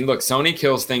 I mean, look, Sony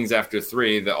kills things after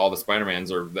 3 that all the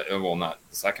Spider-Mans are, well, not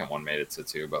the second one made it to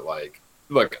 2, but like,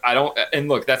 look,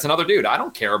 that's another dude. I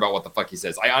don't care about what the fuck he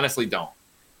says. I honestly don't.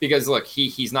 Because look,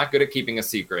 he's not good at keeping a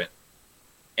secret.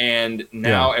 And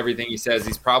now everything he says,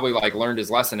 he's probably like learned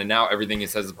his lesson. And now everything he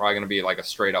says is probably going to be like a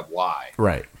straight up lie.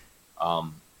 Right.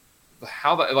 And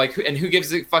who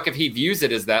gives a fuck if he views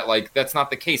it as that? Like, that's not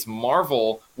the case.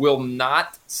 Marvel will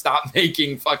not stop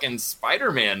making fucking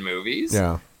Spider-Man movies.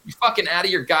 Yeah. You fucking out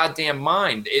of your goddamn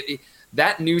mind.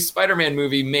 That new Spider-Man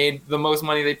movie made the most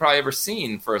money they probably ever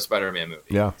seen for a Spider-Man movie.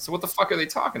 Yeah. So what the fuck are they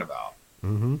talking about?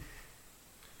 Mm-hmm.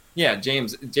 Yeah,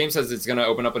 James says it's going to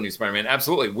open up a new Spider-Man.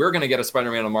 Absolutely. We're going to get a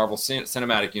Spider-Man in the Marvel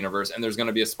Cinematic Universe, and there's going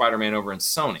to be a Spider-Man over in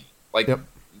Sony. Like, Yep.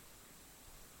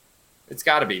 It's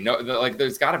got to be.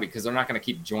 There's got to be, because they're not going to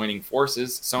keep joining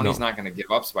forces. Sony's not going to give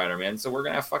up Spider-Man, so we're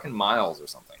going to have fucking Miles or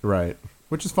something. Right.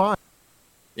 Which is fine.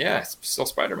 Yeah, it's still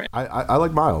Spider-Man. I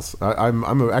like Miles.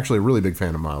 I'm actually a really big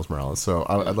fan of Miles Morales, so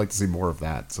I'd like to see more of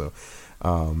that. So,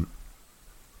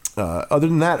 other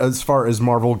than that, as far as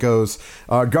Marvel goes,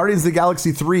 Guardians of the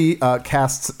Galaxy 3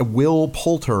 casts Will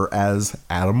Poulter as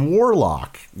Adam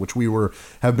Warlock, which we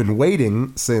have been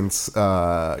waiting since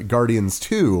Guardians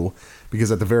 2. Because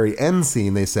at the very end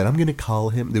scene, they said, I'm going to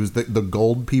call him. There was the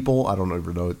gold people. I don't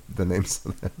ever know the names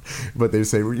of them. But they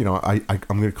say, I'm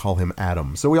going to call him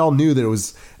Adam. So we all knew that it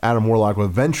was Adam Warlock who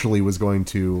eventually was going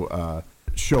to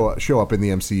show up in the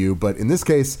MCU. But in this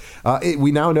case,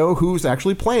 we now know who's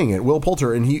actually playing it, Will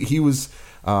Poulter. And he was,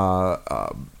 what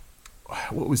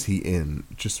was he in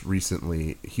just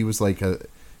recently? He was like a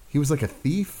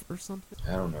thief or something.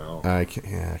 I don't know. I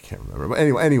can't remember. But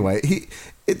anyway,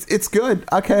 it's good.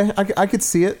 Okay, I could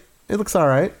see it. It looks all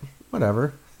right.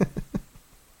 Whatever.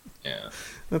 Yeah,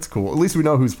 that's cool. At least we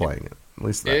know who's playing it. At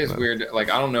least it is weird.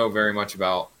 Like, I don't know very much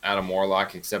about Adam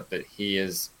Warlock except that he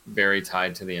is very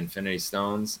tied to the Infinity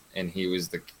Stones, and he was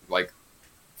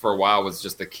for a while was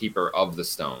just the keeper of the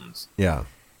stones. Yeah.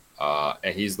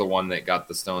 And he's the one that got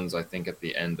the stones, I think, at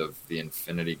the end of the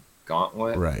Infinity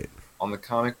Gauntlet. Right. On the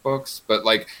comic books, but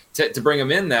like to bring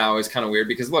him in now is kind of weird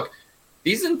because look,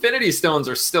 these Infinity Stones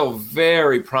are still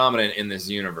very prominent in this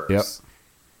universe.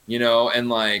 Yep. And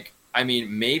like, I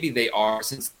mean, maybe they are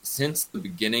since the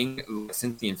beginning,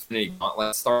 since the Infinity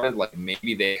Gauntlet started. Like,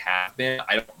 maybe they have been.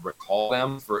 I don't recall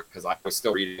them because I was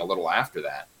still reading a little after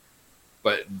that.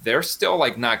 But they're still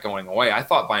like not going away. I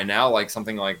thought by now, like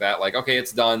something like that, like, okay,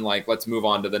 it's done. Like, let's move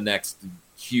on to the next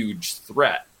huge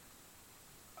threat.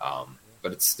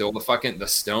 But it's still the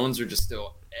stones are just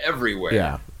still everywhere.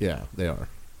 Yeah, they are.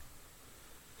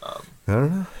 I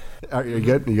don't know. Are you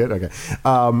good? You good? Okay.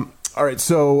 All right.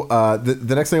 So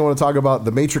the next thing I want to talk about,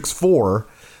 The Matrix 4.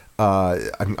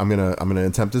 I'm gonna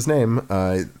attempt his name.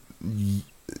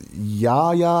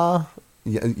 Yahya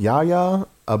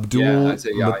Abdul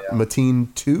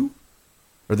Mateen 2,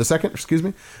 or the second. Excuse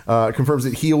me. Confirms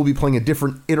that he will be playing a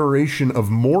different iteration of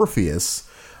Morpheus.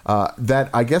 That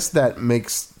I guess that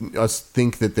makes us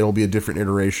think that there will be a different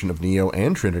iteration of Neo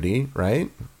and Trinity, right?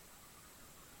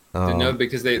 No,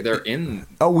 because they're in.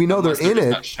 Oh, we know they're in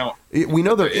it. We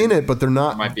know they're in it, but they're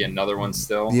not. There might be another one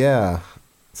still. Yeah.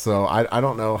 So I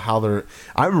don't know how they're.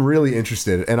 I'm really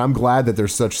interested, and I'm glad that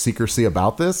there's such secrecy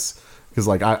about this because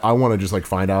like I want to just like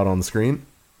find out on the screen.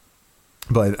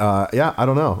 But yeah, I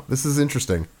don't know. This is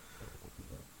interesting.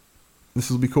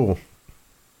 This will be cool.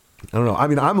 I don't know. I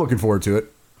mean, I'm looking forward to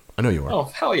it. I know you are. Oh,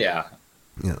 hell yeah.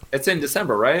 Yeah. It's in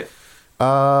December, right?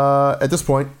 At this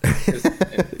point.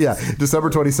 Yeah, December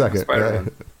 22nd.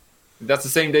 Right? That's the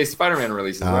same day Spider-Man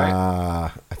releases, right?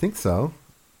 I think so.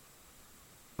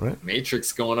 Right?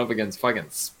 Matrix going up against fucking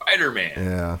Spider-Man.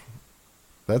 Yeah.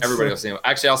 Everybody will see him.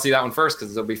 Actually, I'll see that one first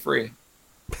because it'll be free.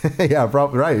 Yeah,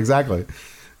 probably right. Exactly.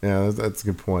 Yeah, that's a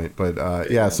good point. But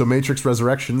yeah, so Matrix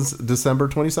Resurrections, December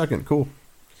 22nd. Cool.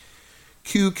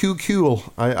 Cool.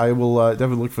 I will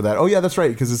definitely look for that. Oh yeah, that's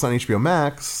right, because it's on HBO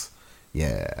Max.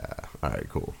 Yeah. All right.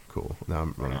 Cool.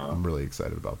 Now I'm really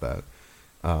excited about that.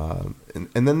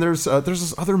 And then there's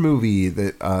this other movie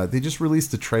that they just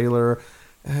released a trailer.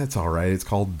 It's all right. It's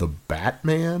called The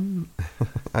Batman.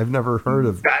 I've never heard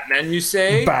of Batman, you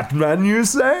say? Batman, you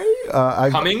say?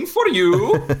 Coming for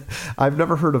you. I've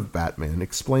never heard of Batman.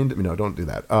 Explain to me. No, don't do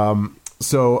that.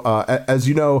 So as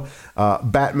you know,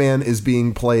 Batman is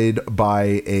being played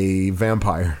by a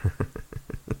vampire.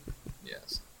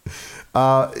 Yes.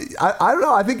 I don't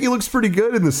know. I think he looks pretty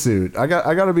good in the suit. I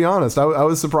got to be honest. I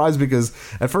was surprised because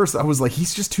at first I was like,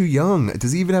 he's just too young.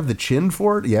 Does he even have the chin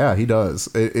for it? Yeah, he does.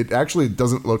 It actually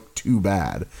doesn't look too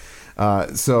bad. I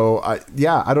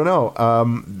don't know.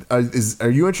 Are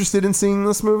you interested in seeing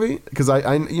this movie? Because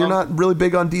you're not really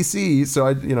big on DC, so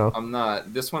I'm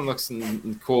not. This one looks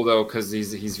cool though because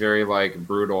he's very like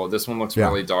brutal. This one looks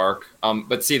really dark.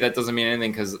 But see, that doesn't mean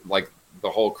anything because like the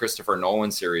whole Christopher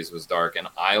Nolan series was dark, and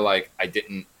I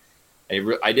didn't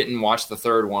watch the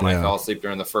third one. I fell asleep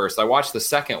during the first. I watched the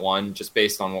second one just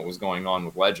based on what was going on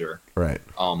with Ledger. Right.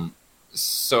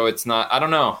 So it's not. I don't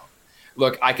know.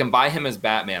 Look, I can buy him as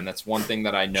Batman. That's one thing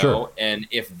that I know. Sure. And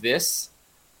if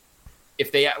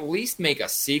they at least make a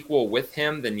sequel with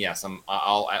him, then yes,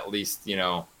 I'll at least Then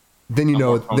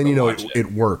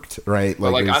it worked, right?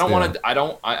 But like I don't want to.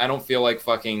 I don't feel like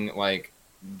fucking like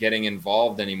getting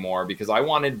involved anymore because I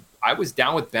was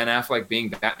down with Ben Affleck being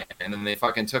Batman, and then they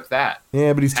fucking took that.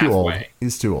 Yeah, but he's too old.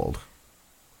 He's too old.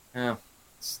 Yeah,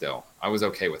 still, I was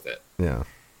okay with it. Yeah,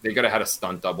 they could have had a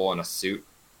stunt double in a suit.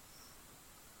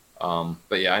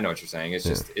 But yeah, I know what you're saying. It's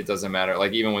just it doesn't matter.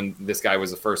 Like even when this guy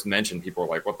was the first mentioned, people were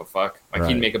like, "What the fuck?" Like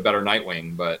he'd make a better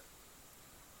Nightwing, but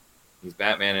he's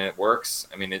Batman and it works.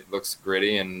 I mean, it looks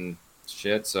gritty and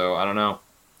shit. So I don't know.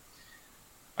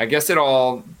 I guess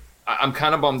I'm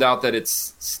kind of bummed out that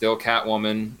it's still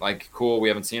Catwoman. Like, cool, we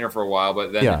haven't seen her for a while,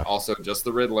 but then also just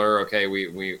the Riddler. Okay,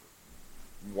 we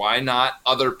why not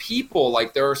other people?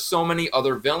 Like there are so many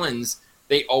other villains.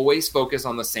 They always focus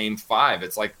on the same five.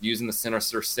 It's like using the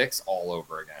Sinister Six all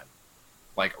over again.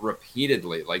 Like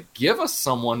repeatedly. Like give us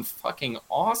someone fucking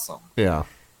awesome. Yeah.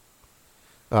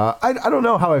 I don't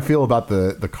know how I feel about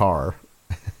the car.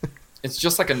 It's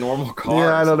just like a normal car.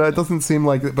 Yeah, I don't know. It doesn't seem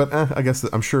like it, but I guess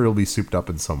I'm sure it'll be souped up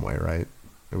in some way, right?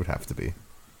 It would have to be.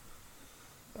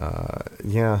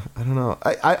 Yeah, I don't know.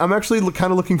 I'm actually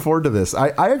kind of looking forward to this.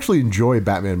 I actually enjoy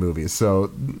Batman movies,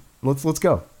 so let's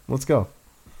go. Let's go.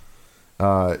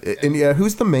 And yeah,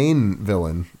 who's the main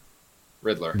villain?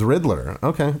 Riddler. The Riddler.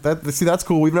 Okay, that's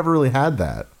cool. We've never really had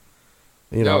that.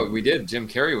 No, we did. Jim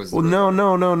Carrey was. Well, no.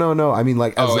 I mean,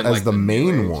 like as the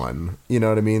main one. You know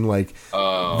what I mean? Like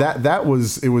that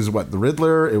was it. Was what the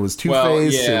Riddler? It was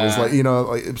Two-Face. It was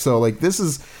like so like this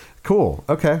is cool.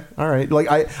 Okay, all right. Like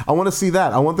I want to see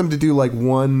that. I want them to do like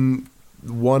one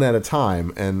at a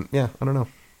time. And yeah, I don't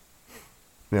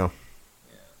know.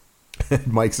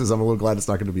 Mike says, I'm a little glad it's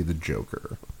not going to be the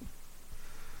Joker.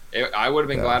 I would have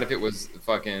been glad if it was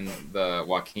fucking the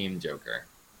Joaquin Joker.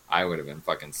 I would have been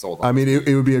fucking sold on. I mean,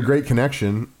 it would be a great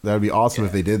connection. That would be awesome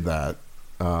if they did that.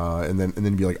 And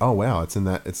then be like, oh, wow, it's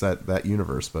that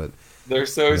universe. But they're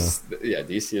so... Yeah,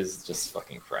 DC is just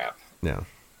fucking crap. Yeah.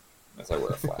 As I wear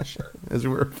a Flash shirt. As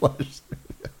you wear a Flash shirt.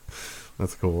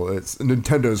 That's cool. It's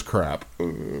Nintendo's crap.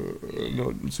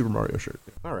 No Super Mario shirt.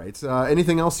 All right.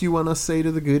 Anything else you want to say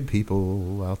to the good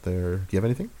people out there? Do you have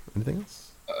anything? Anything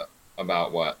else?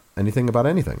 About what? Anything about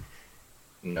anything?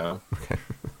 No. Okay.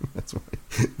 That's right.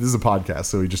 This is a podcast,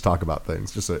 so we just talk about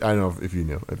things. Just so, I don't know if you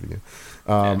knew.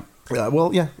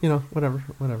 Well, yeah, whatever.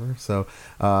 So,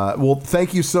 well,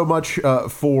 thank you so much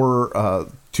for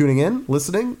tuning in,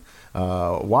 listening,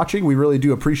 watching. We really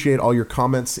do appreciate all your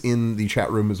comments in the chat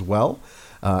room as well.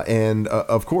 And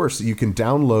of course, you can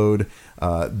download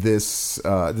this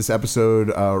episode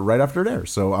right after it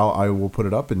airs. So I will put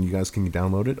it up, and you guys can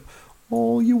download it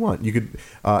all you want. You could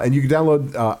and you can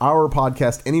download our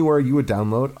podcast anywhere you would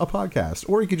download a podcast,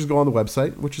 or you could just go on the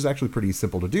website, which is actually pretty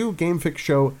simple to do,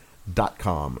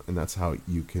 GameFixShow.com, and that's how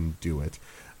you can do it.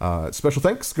 Special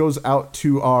thanks goes out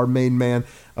to our main man,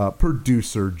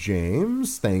 producer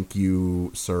James. Thank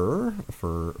you, sir,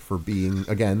 for being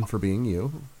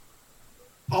you.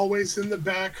 Always in the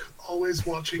back, always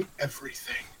watching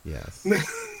everything. Yes.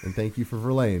 And thank you for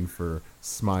Verlaine for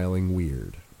smiling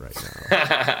weird right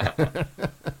now.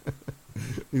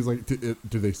 He's like, do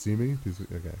they see me?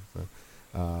 Okay.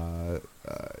 So,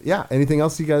 yeah. Anything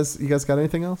else? You guys got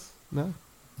anything else? No?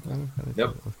 Yep.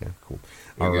 Okay, cool.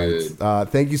 You're All good. right.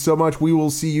 Thank you so much. We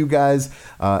will see you guys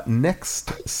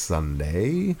next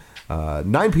Sunday,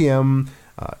 9 p.m.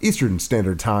 Eastern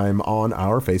Standard Time on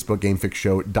our Facebook,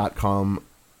 GameFixShow.com.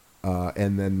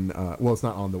 And then, it's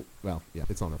not on the,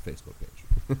 it's on our Facebook page.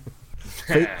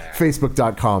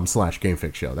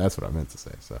 Facebook.com/GameFixShow. That's what I meant to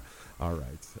say. So, all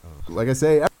right. Like I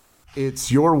say,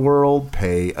 it's your world.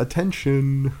 Pay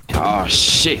attention. Oh,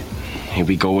 shit. Here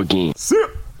we go again. See ya.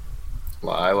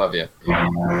 Well, I love you.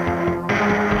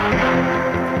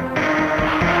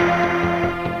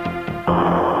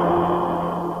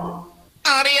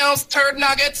 Adios, turd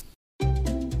nuggets.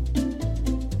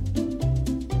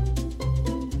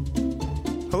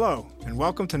 Hello, and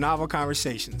welcome to Novel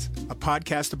Conversations, a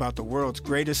podcast about the world's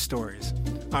greatest stories.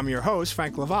 I'm your host,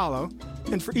 Frank Lavallo,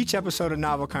 and for each episode of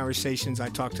Novel Conversations, I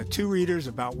talk to two readers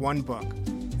about one book.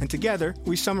 And together,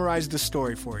 we summarize the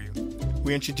story for you.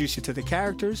 We introduce you to the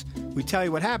characters, we tell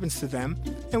you what happens to them,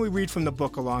 and we read from the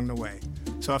book along the way.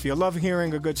 So if you love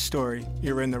hearing a good story,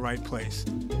 you're in the right place.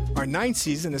 Our 9th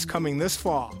season is coming this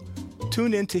fall.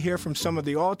 Tune in to hear from some of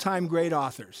the all-time great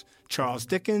authors, Charles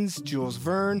Dickens, Jules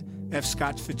Verne, F.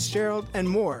 Scott Fitzgerald, and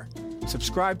more.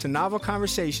 Subscribe to Novel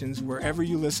Conversations wherever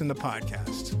you listen to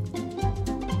podcasts.